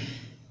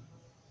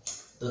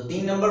 তো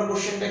 3 নম্বর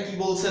কোশ্চেনটা কি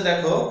বলছে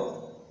দেখো,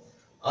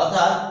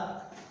 অর্থাৎ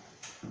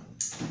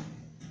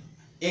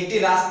একটি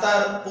রাস্তার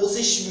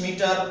 25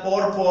 মিটার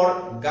পর পর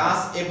গাছ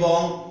এবং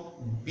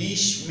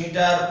 20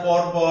 মিটার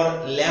পর পর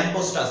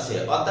ল্যাম্পপোস্ট আছে।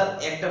 অর্থাৎ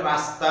একটা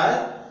রাস্তায়,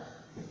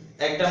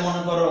 একটা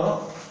মনে করো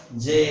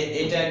যে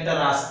এটা একটা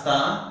রাস্তা,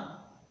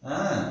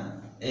 হ্যাঁ,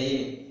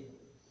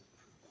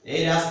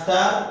 এই রাস্তা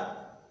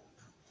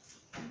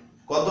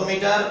কত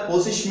মিটার,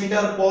 25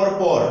 মিটার পর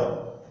পর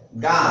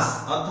গাছ,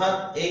 অর্থাৎ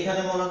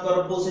এখানে মনে করো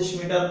 25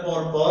 মিটার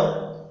পর পর,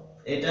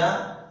 এটা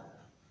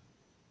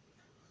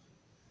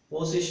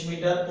 25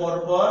 মিটার পর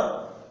পর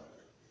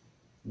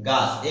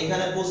গাছ,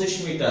 এখানে 25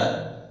 মিটার,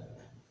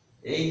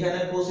 এইখানে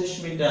 25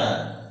 মিটার,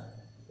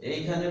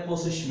 এইখানে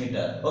 25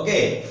 মিটার, ওকে।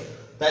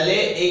 তাহলে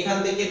এইখান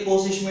থেকে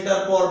 25 মিটার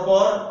পর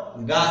পর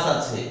গাছ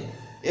আছে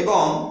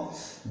এবং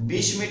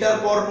 20 মিটার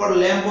পর পর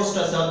ল্যাম্প পোস্ট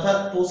আছে। অর্থাৎ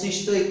 25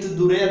 তো একটু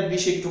দূরে আর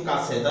 20 একটু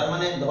কাছে, তার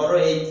মানে ধরো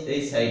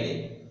এই সাইডে,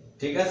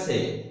 ঠিক আছে,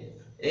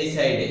 এই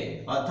সাইডে,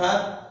 অর্থাৎ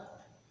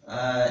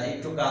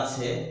একটু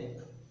কাছে,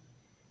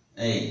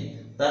 এই,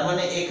 তার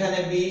মানে এখানে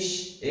 20,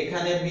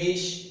 এখানে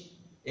 20,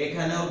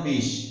 এখানেও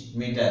 20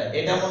 মিটার।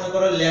 এটা মনে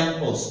করো ল্যাম্প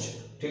পোস্ট,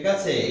 ঠিক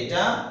আছে,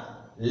 এটা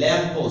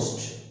ল্যাম্প পোস্ট।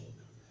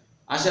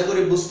 আশা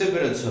করি বুঝতে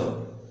পেরেছো।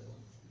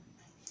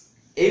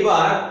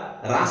 এবার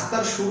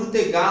রাস্তার শুরুতে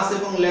গাছ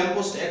এবং ল্যাম্প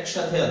পোস্ট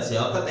একসাথে আছে,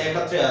 অর্থাৎ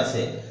একত্রে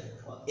আছে।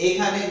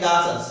 এখানে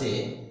গাছ আছে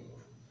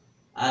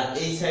আর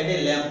এই সাইডে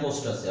ল্যাম্প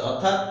পোস্ট আছে,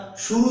 অর্থাৎ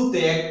শুরুতে,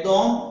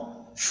 একদম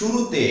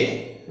শুরুতে,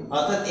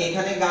 অর্থাৎ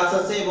এখানে গাছ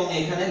আছে এবং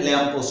এখানে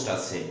ল্যাম্প পোস্ট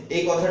আছে।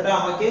 এই কথাটা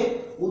আমাকে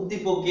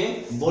উদ্দীপকে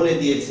বলে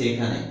দিয়েছে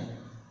এখানে।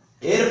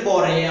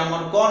 এরপরে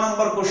আমার ক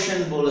নম্বর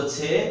কোশ্চেন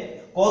বলেছে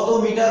কত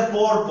মিটার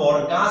পর পর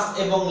গাছ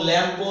এবং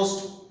ল্যাম্প পোস্ট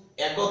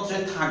একত্রে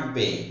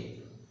থাকবে।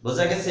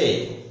 বোঝা গেছে?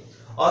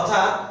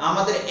 অর্থাৎ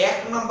আমাদের 1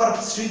 নম্বর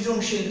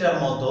সৃজনশীলটার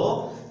মতো,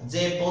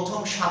 যে প্রথম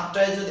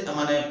 7টায় যদি,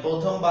 মানে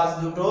প্রথম বাস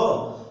দুটো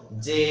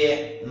যে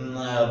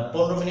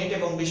 15 মিনিট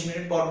এবং 20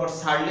 মিনিট পর পর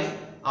ছাড়লে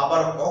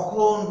আবার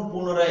কখন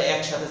পুনরায়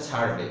একসাথে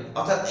ছাড়বে,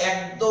 অর্থাৎ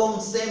একদম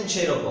সেম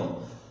সেরকম।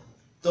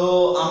 তো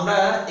আমরা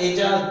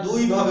এটা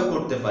দুই ভাবে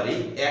করতে পারি,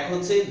 এক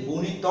হচ্ছে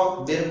গুণিতক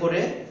বের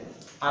করে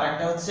আর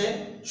একটা হচ্ছে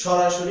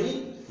সরাসরি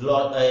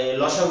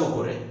লসাগু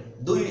করে।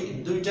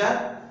 দুইটা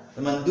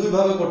মানে দুই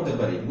ভাবে করতে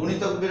পারি।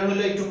 গুণিতক বের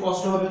হলে একটু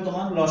কষ্ট হবে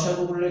তোমার,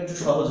 লসাগু করলে একটু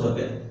সহজ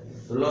হবে।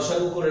 তো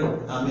লসাগু করে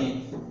আমি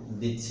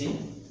দিচ্ছি।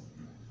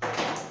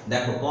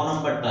 দেখো ক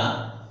নাম্বারটা,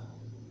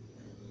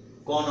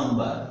 ক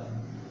নাম্বার,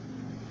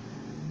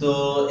 তো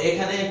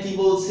এখানে কি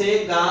বলছে,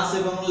 গাছ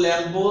এবং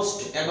ল্যাম্প পোস্ট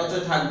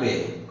একত্রে থাকবে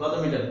কত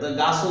মিটার। তো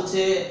গাছ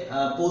হচ্ছে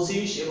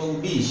 25 এবং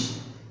 20,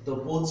 তো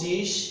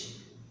 25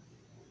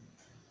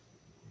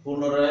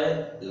 পুনরায়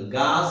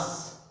গাছ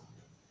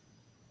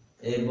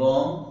এবং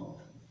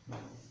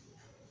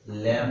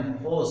ল্যাম্প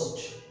পোস্ট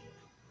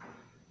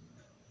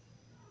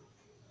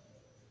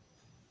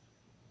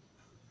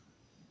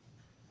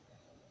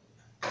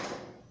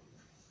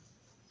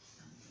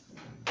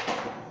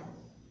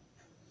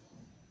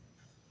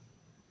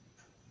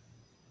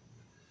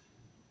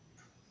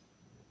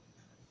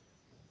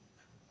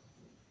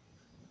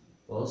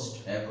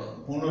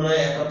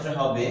পুনরায় একত্রে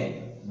হবে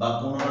বা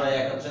পুনরায়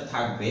একত্রে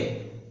থাকবে,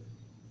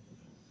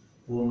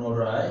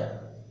 পুনরায়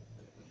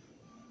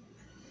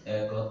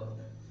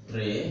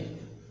একত্রে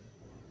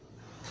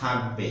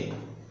থাকবে,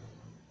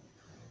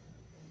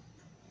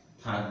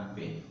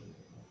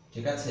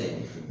 ঠিক আছে।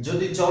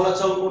 যদি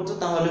চলাচল করতো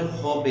তাহলে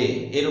হবে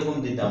এরকম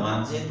দিতাম, আর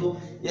যেহেতু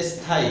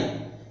স্থায়ী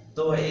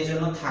তো এই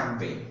জন্য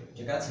থাকবে,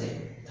 ঠিক আছে,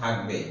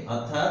 থাকবে।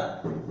 অর্থাৎ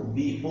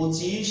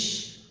 25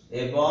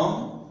 এবং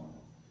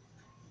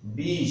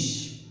 20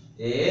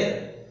 এর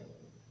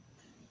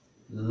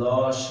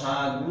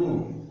লসাগু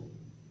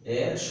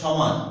এর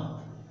সমান,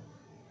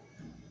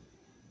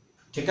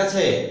 ঠিক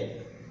আছে।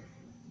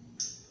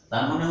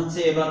 তার মানে হচ্ছে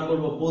এবার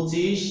করব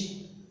 25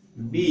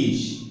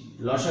 20,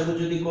 লসাগু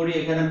যদি করি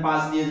এখানে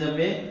 5 দিয়ে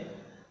যাবে,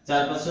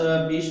 4 5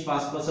 20,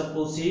 5 5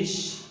 25,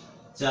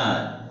 4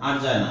 আর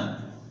যায় না।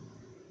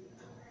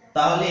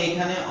 তাহলে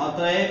এখানে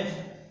অতএব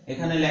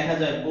এখানে লেখা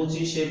যায়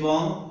 25 এবং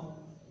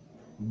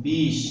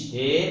 20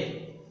 এর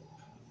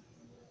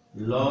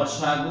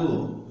লসাগু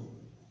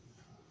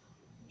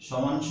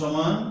সমান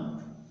সমান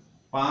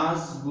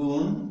 5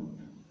 গুণ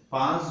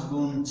 5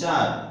 গুণ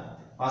 4,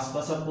 5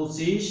 5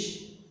 25,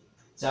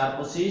 4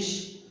 25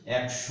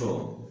 100।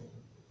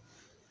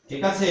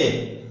 ঠিক আছে,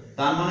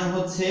 তার মানে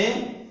হচ্ছে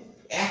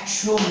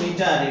 100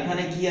 মিটার।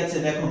 এখানে কি আছে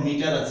দেখো,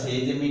 মিটার আছে,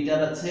 এই যে মিটার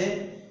আছে,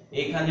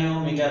 এখানেও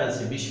মিটার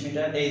আছে, 20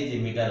 মিটার, এই যে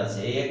মিটার আছে,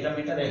 এই একটা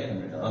মিটার একটা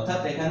মিটার,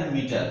 অর্থাৎ এখানে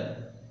মিটার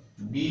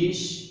 20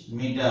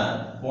 মিটার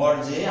পর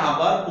যে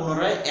আবার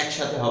পুনরায়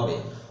একসাথে হবে,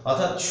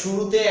 অর্থাৎ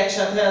শুরুতে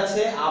একসাথে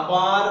আছে,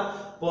 আবার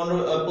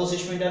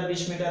 25 মিটার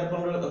 20 মিটার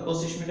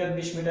 25 মিটার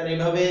 20 মিটার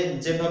এভাবে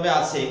যেভাবে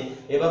আছে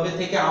এভাবে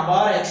থেকে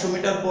আবার 100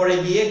 মিটার পরে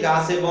গিয়ে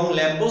গাছ এবং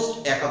ল্যাম্পপোস্ট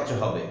একত্রে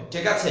হবে।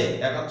 ঠিক আছে,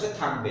 একত্রে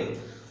থাকবে।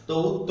 তো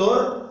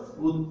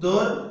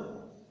উত্তর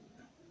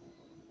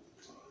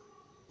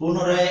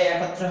পুনরায়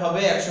একত্রে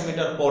হবে 100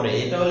 মিটার পরে।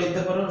 এটাও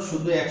লিখতে পারো,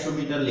 শুধু 100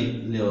 মিটার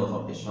লিখলেও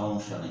হবে,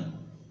 সমস্যা নেই।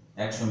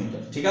 100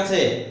 মিটার, ঠিক আছে,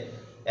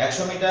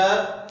 100 মিটার,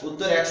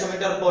 উত্তর 100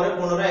 মিটার পরে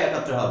পুনরায়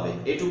একত্রে হবে,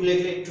 এটুকু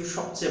লিখলে একটু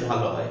সবচেয়ে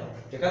ভালো হয়।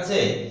 ঠিক আছে,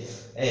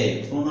 এই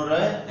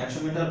পুনরায় 100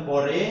 মিটার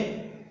পরে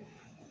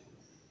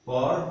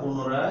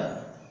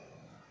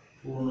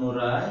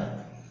পুনরায়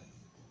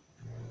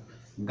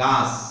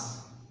গাছ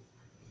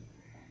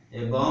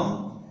এবং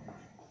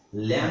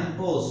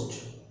ল্যাম্পপোস্ট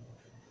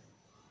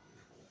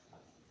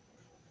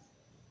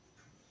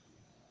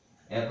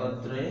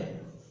একত্রে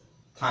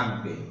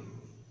থাকবে।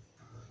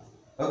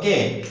 ওকে,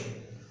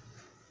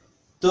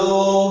 তো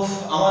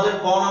আমাদের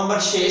ক নাম্বার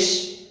শেষ,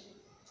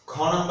 খ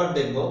নাম্বার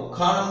দেখব। খ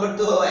নাম্বার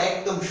তো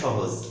একদম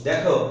সহজ।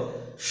 দেখো,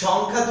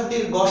 সংখ্যা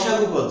দুটির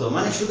গসাগু কত,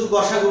 মানে শুধু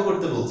গসাগু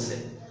করতে বলছে,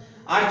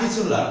 আর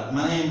কিছু না,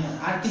 মানে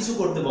আর কিছু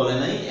করতে বলে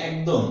নাই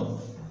একদম।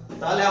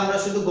 তাহলে আমরা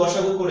শুধু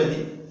গসাগু করে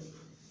দিই।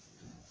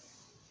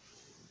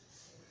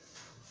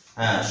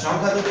 হ্যাঁ,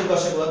 সংখ্যা দুটির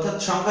গসাগু, অর্থাৎ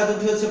সংখ্যা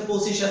দুটি হচ্ছে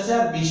 25 আছে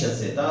আর 20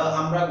 আছে। তা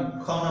আমরা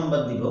খ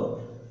নাম্বার দিব।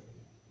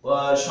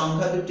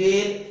 সংখ্যা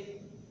দুটির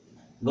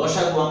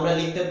গসাগু আমরা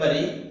লিখতে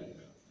পারি,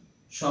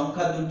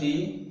 সংখ্যা দুটি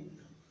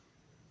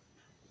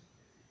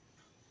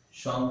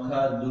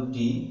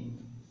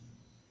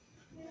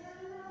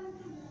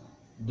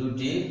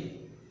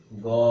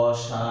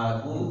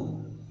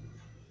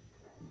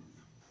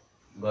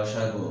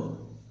গসাগু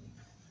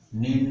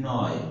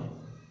নির্ণয়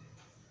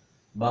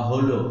বা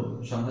হলো,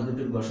 সংখ্যা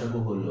দুটির গসাগু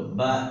হলো,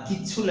 বা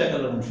কিচ্ছু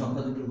লেখালো,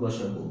 সংখ্যা দুটির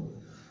গসাগু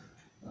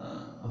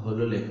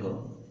হলো লেখো,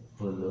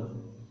 হলো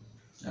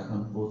এখন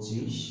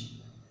 25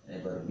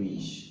 এবার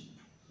 20,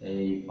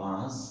 এই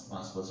 5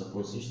 5 5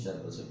 25, 4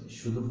 5 20,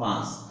 শুধু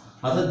 5,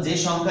 অর্থাৎ যে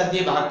সংখ্যা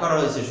দিয়ে ভাগ করা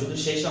হয়েছে শুধু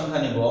সেই সংখ্যা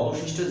নিব,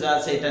 অবশিষ্ট যা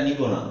আছে এটা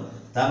নিব না।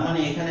 তার মানে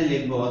এখানে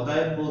লিখব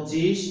অতএব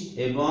 25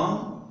 এবং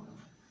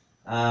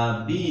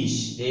 20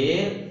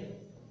 এর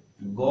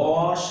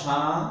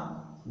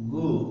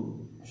গসাগু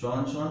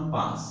সমান সমান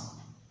 5,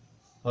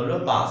 হলো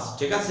 5।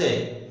 ঠিক আছে,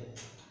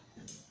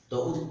 তো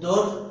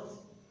উত্তর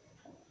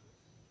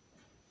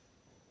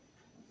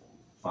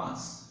 5।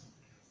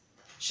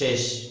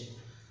 শেষ,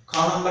 খ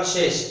নাম্বার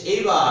শেষ।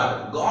 এইবার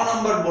গ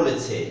নাম্বার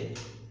বলেছে।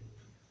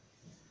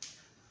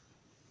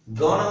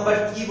 গ নাম্বার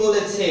কি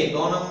বলেছে? গ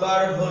নাম্বার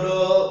হলো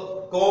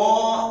ক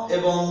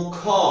এবং খ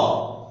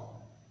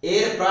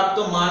এর প্রাপ্ত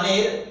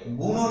মানের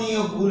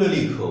গুণনীয়ক গুলো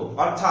লিখো।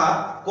 অর্থাৎ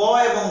ক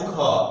এবং খ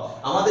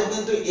আমাদের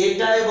কিন্তু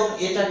এটা এবং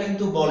এটা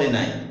কিন্তু বলে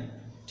নাই।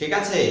 ঠিক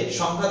আছে,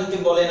 সংখ্যা দুটি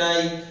বলে নাই,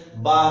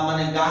 বা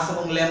মানে গাছ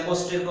এবং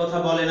ল্যাম্পপোস্টের কথা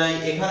বলে নাই।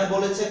 এখানে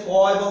বলেছে ক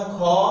এবং খ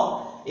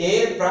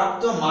এর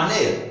প্রাপ্ত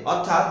মানের,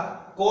 অর্থাৎ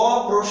ক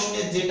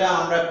প্রশ্নে যেটা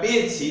আমরা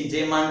পেয়েছি, যে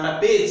মানটা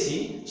পেয়েছি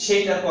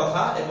সেটার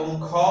কথা, এবং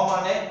খ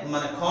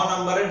মানে খ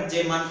নাম্বারের যে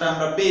মানটা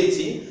আমরা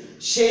পেয়েছি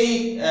সেই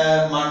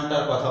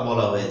মানটার কথা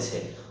বলা হয়েছে।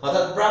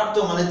 অর্থাৎ প্রাপ্ত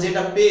মানে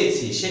যেটা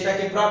পেয়েছি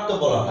সেটাকে প্রাপ্ত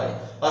বলা হয়।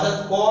 অর্থাৎ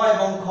ক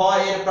এবং খ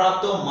এর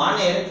প্রাপ্ত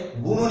মানের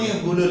গুণনীয়ক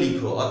গুলো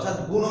লিখো। অর্থাৎ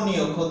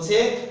গুণনীয়ক হচ্ছে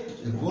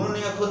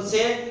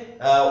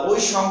ওই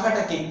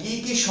সংখ্যাটাকে কি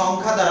কি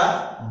সংখ্যা দ্বারা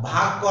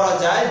ভাগ করা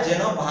যায়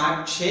যেন ভাগ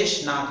শেষ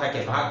না থাকে,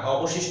 ভাগ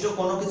অবশিষ্ট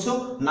কোনো কিছু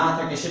না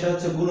থাকে, সেটা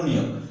হচ্ছে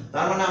গুণনীয়ক।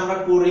 তার মানে আমরা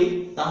করি,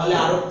 তাহলে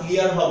আরো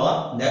ক্লিয়ার হবা।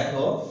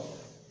 দেখো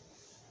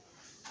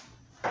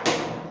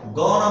গ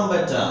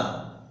নাম্বারটা,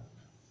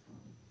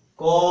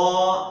 ক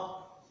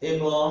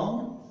এবং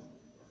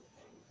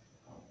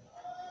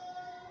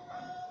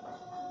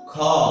খ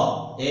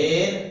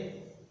এর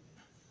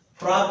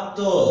প্রাপ্ত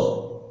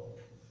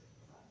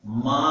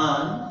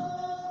মান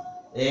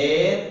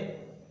এর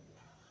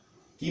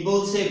কি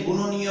বলছে,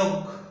 গুণনীয়ক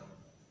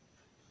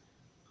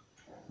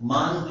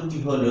মান দুটি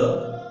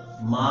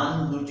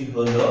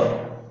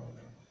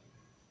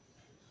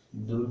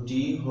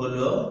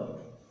হলো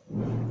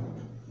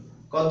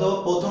কত?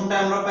 প্রথমটা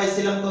আমরা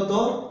পাইছিলাম কত?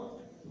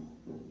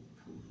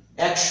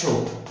 100।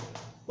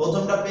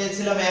 প্রথমটা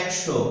পেয়েছিলাম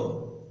 100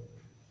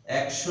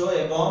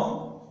 এবং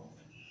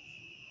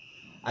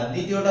আর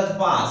দ্বিতীয়টা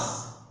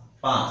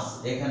 5,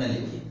 এখানে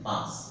লিখি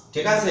 5।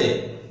 ঠিক আছে,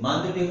 মান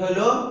দুটি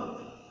হলো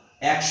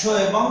 100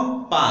 এবং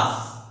 5।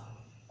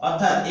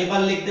 অর্থাৎ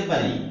এবার লিখতে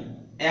পারি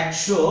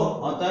 100,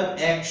 অর্থাৎ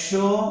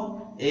 100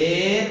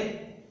 এর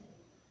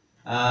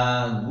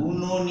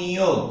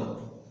গুণনীয়ক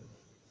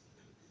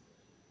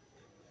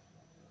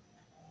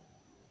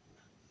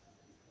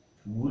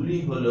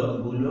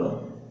গুলো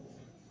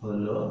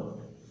হলো।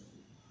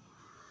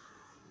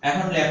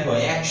 এখন লেখো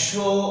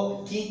 100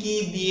 কি কি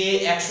দিয়ে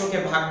 100 কে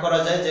ভাগ করা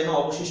যায় যেন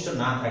অবশিষ্ট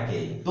না থাকে।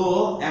 তো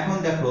এখন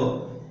দেখো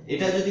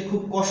এটা যদি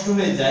খুব কষ্ট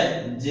হয়ে যায়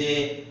যে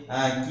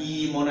কি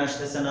মনে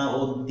আসতেছে না, ও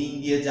দিন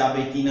দিয়ে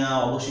যাবে কিনা,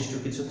 অবশিষ্ট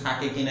কিছু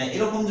থাকে কিনা,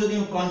 এরকম যদি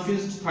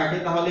কনফিউজড থাকে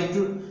তাহলে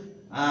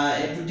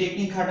একটু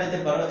টেকনিক খাটাইতে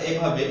পারো।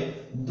 এইভাবে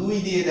 2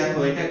 দিয়ে দেখো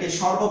এটাকে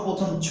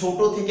সর্বপ্রথম ছোট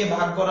থেকে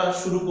ভাগ করা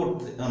শুরু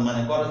করতে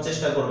মানে করার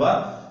চেষ্টা করবা।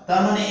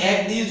 তার মানে 1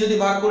 দিয়ে যদি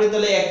ভাগ করি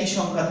তাহলে একই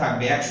সংখ্যা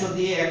থাকবে, 100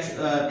 দিয়ে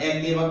 1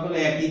 দিয়ে ভাগ করলে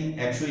একই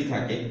 100ই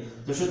থাকে।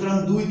 তো সুতরাং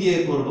 2 দিয়ে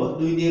করব,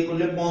 2 দিয়ে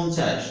করলে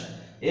 50,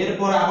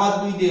 এরপর আবার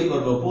 2 দিয়ে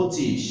করব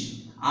 25,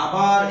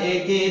 আবার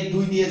একে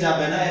 2 দিয়ে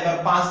যাবে না, এবার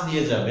 5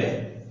 দিয়ে যাবে,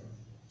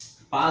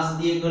 5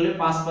 দিয়ে করলে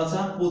 5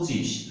 5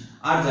 25,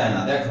 আর যায়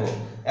না। দেখো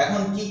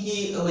এখন কি কি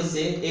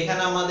হইছে,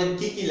 এখানে আমাদের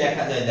কি কি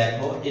লেখা যায়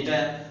দেখো। এটা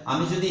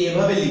আমি যদি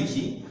এভাবে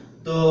লিখি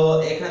তো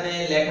এখানে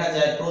লেখা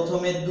যায়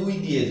প্রথমে 2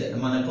 দিয়ে যায়,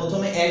 মানে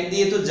প্রথমে 1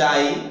 দিয়ে তো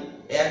যাই,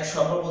 1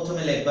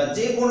 সর্বপ্রথমে লিখবা।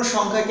 যে কোনো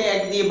সংখ্যাকে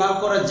 1 দিয়ে ভাগ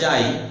করা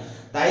যায়,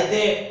 তাইতে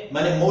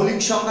মানে মৌলিক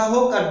সংখ্যা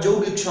হোক আর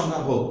যৌগিক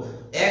সংখ্যা হোক,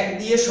 1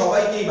 দিয়ে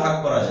সবাইকেই ভাগ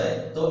করা যায়।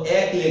 তো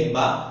 1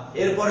 লিখবা,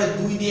 এরপরে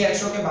 2 দিয়ে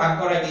 100 কে ভাগ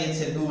করা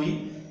গিয়েছে 2,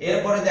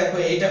 এরপরে দেখো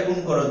এটা গুণ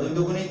করো, 2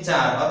 দুগুণে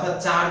 4, অর্থাৎ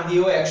 4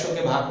 দিয়েও 100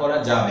 কে ভাগ করা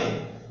যাবে,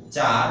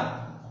 4।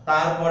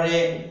 তারপরে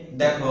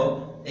দেখো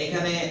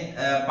এখানে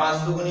 5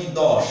 দুগুণে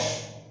 10,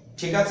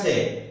 ঠিক আছে।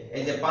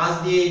 এই যে 5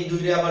 দিয়ে এই 2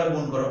 রে আবার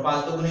গুণ করো, 5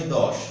 দুগুণে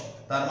 10,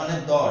 তার মানে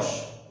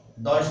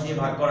 10 দিয়ে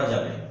ভাগ করা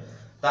যাবে।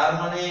 তার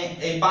মানে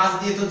এই 5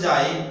 দিয়ে তো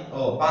যাই,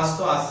 ও 5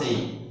 তো আছেই,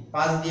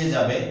 5 দিয়ে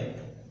যাবে।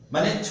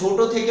 মানে ছোট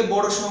থেকে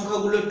বড়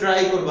সংখ্যাগুলো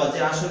ট্রাই করবা যে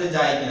আসলে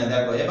যায় কিনা।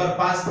 দেখো এবার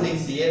 5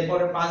 লিখছি,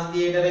 এরপরে 5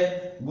 দিয়ে এটারে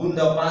গুণ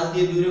দাও, 5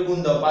 দিয়ে 2 রে গুণ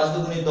দাও, 5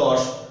 দুগুণে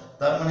 10,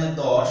 তার মানে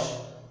 10।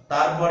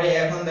 তারপরে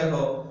এখন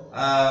দেখো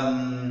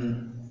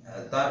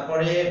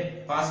তারপরে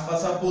 5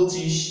 5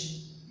 25,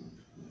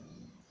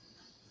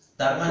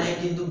 তার মানে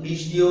কিন্তু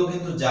 20 দিয়েও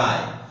কিন্তু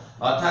যায়,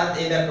 অর্থাৎ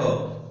এই দেখো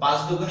 5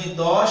 দুগুণে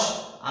 10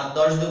 আর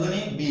 10 দুগুণে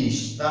 20,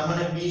 তার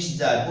মানে 20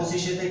 যায়।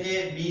 25 থেকে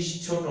 20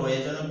 ছোট,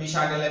 এজন্য 20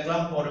 আগে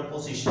লিখলাম, পরে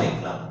 25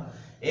 লিখলাম।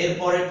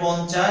 এরপরে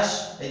 50,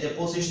 এই যে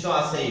 25 তো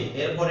আছেই,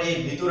 এরপরে এই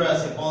ভিতরে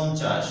আছে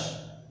 50,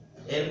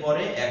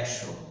 এরপরে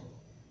 100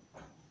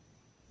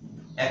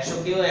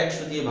 কেও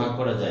 100 দিয়ে ভাগ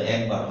করা যায়,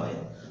 একবার হয়।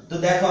 তো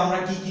দেখো আমরা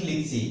কি কি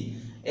লিখছি,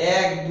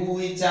 1 2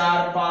 4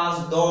 5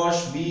 10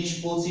 20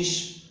 25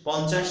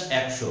 50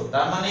 100।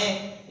 তার মানে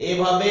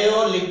এভাবেও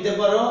লিখতে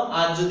পারো,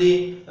 আর যদি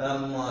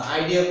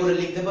আইডিয়া করে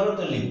লিখতে পারো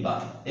তো লিখবা।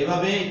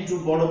 এভাবে একটু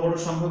বড় বড়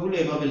সংখ্যাগুলো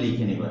এভাবে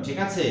লিখে নিবা, ঠিক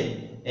আছে।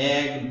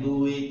 1 2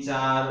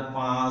 4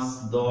 5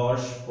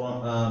 10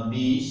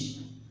 20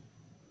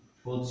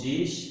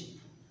 25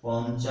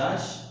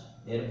 50,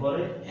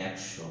 এরপরে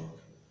 100,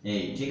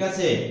 এই ঠিক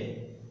আছে।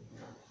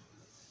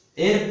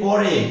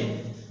 এরপরে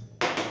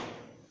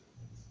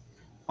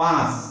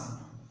 5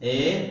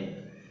 এর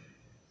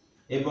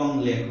এবং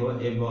লেখো,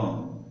 এবং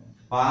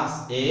 5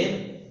 এর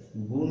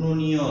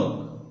গুণনীয়ক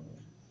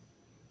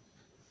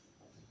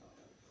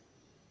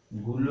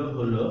গুলো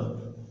হলো,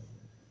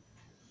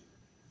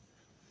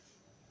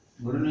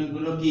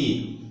 গুণনীয়কগুলো কি,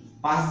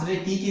 5 রে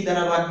কি কি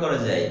দ্বারা ভাগ করা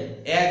যায়,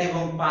 1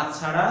 এবং 5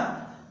 ছাড়া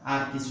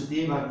আর কিছু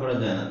দিয়ে ভাগ করা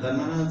যায় না। তার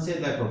মানে হচ্ছে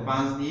দেখো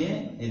 5 দিয়ে,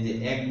 এই যে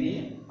 1 দিয়ে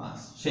 5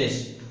 শেষ,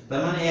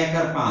 তার মানে 1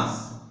 আর 5।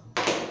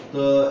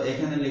 তো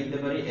এখানে লিখতে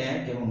পারি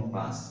 1 এবং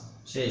 5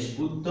 শেষ।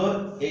 উত্তর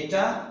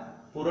এটা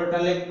পুরোটা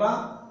লিখবা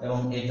এবং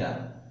এটা,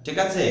 ঠিক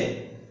আছে।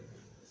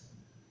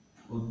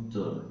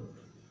 উত্তর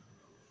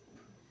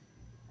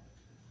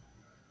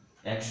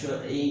 100,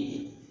 এই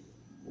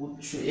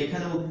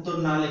এখানে উত্তর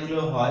না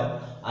লিখলেও হয়,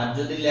 আর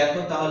যদি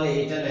লেখো তাহলে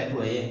এটা লেখো,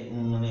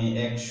 মানে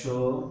 100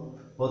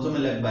 প্রথমে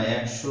লিখবা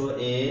 100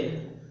 এর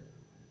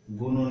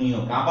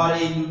গুণনীয়ক, আবার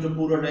এই দুটো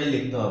পুরোটাই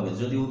লিখতে হবে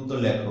যদি উত্তর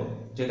লেখো,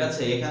 ঠিক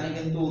আছে। এখানে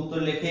কিন্তু উত্তর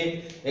লিখে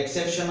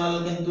এক্সেপশনাল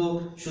কিন্তু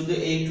শুধু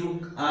এইটুক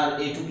আর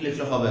এইটুক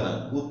লিখলে হবে না।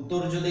 উত্তর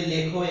যদি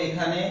লেখো,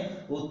 এখানে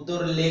উত্তর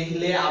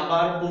লিখলে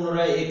আবার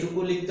পুনরায় এইটুকু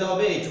লিখতে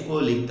হবে,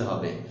 এইটুকুও লিখতে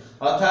হবে।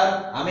 অর্থাৎ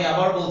আমি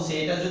আবার বলছি,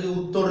 এটা যদি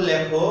উত্তর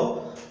লেখো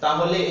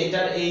তাহলে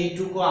এটার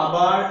এইটুকু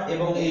আবার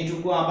এবং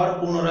এইটুকু আবার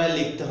পুনরায়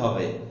লিখতে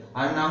হবে,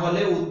 আর না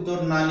হলে উত্তর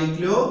না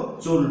লিখলেও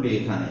চলবে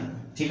এখানে,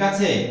 ঠিক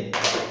আছে।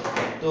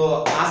 তো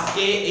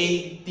আজকে এই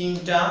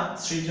 3টা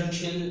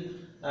সৃজনশীল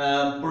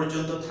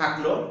পর্যন্ত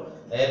থাকলো।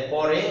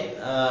 এরপরে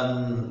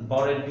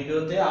পরের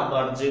ভিডিওতে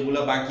আবার যেগুলো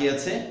বাকি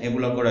আছে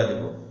এগুলো করে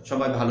দেব।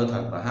 সবাই ভালো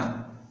থাকবা, হ্যাঁ।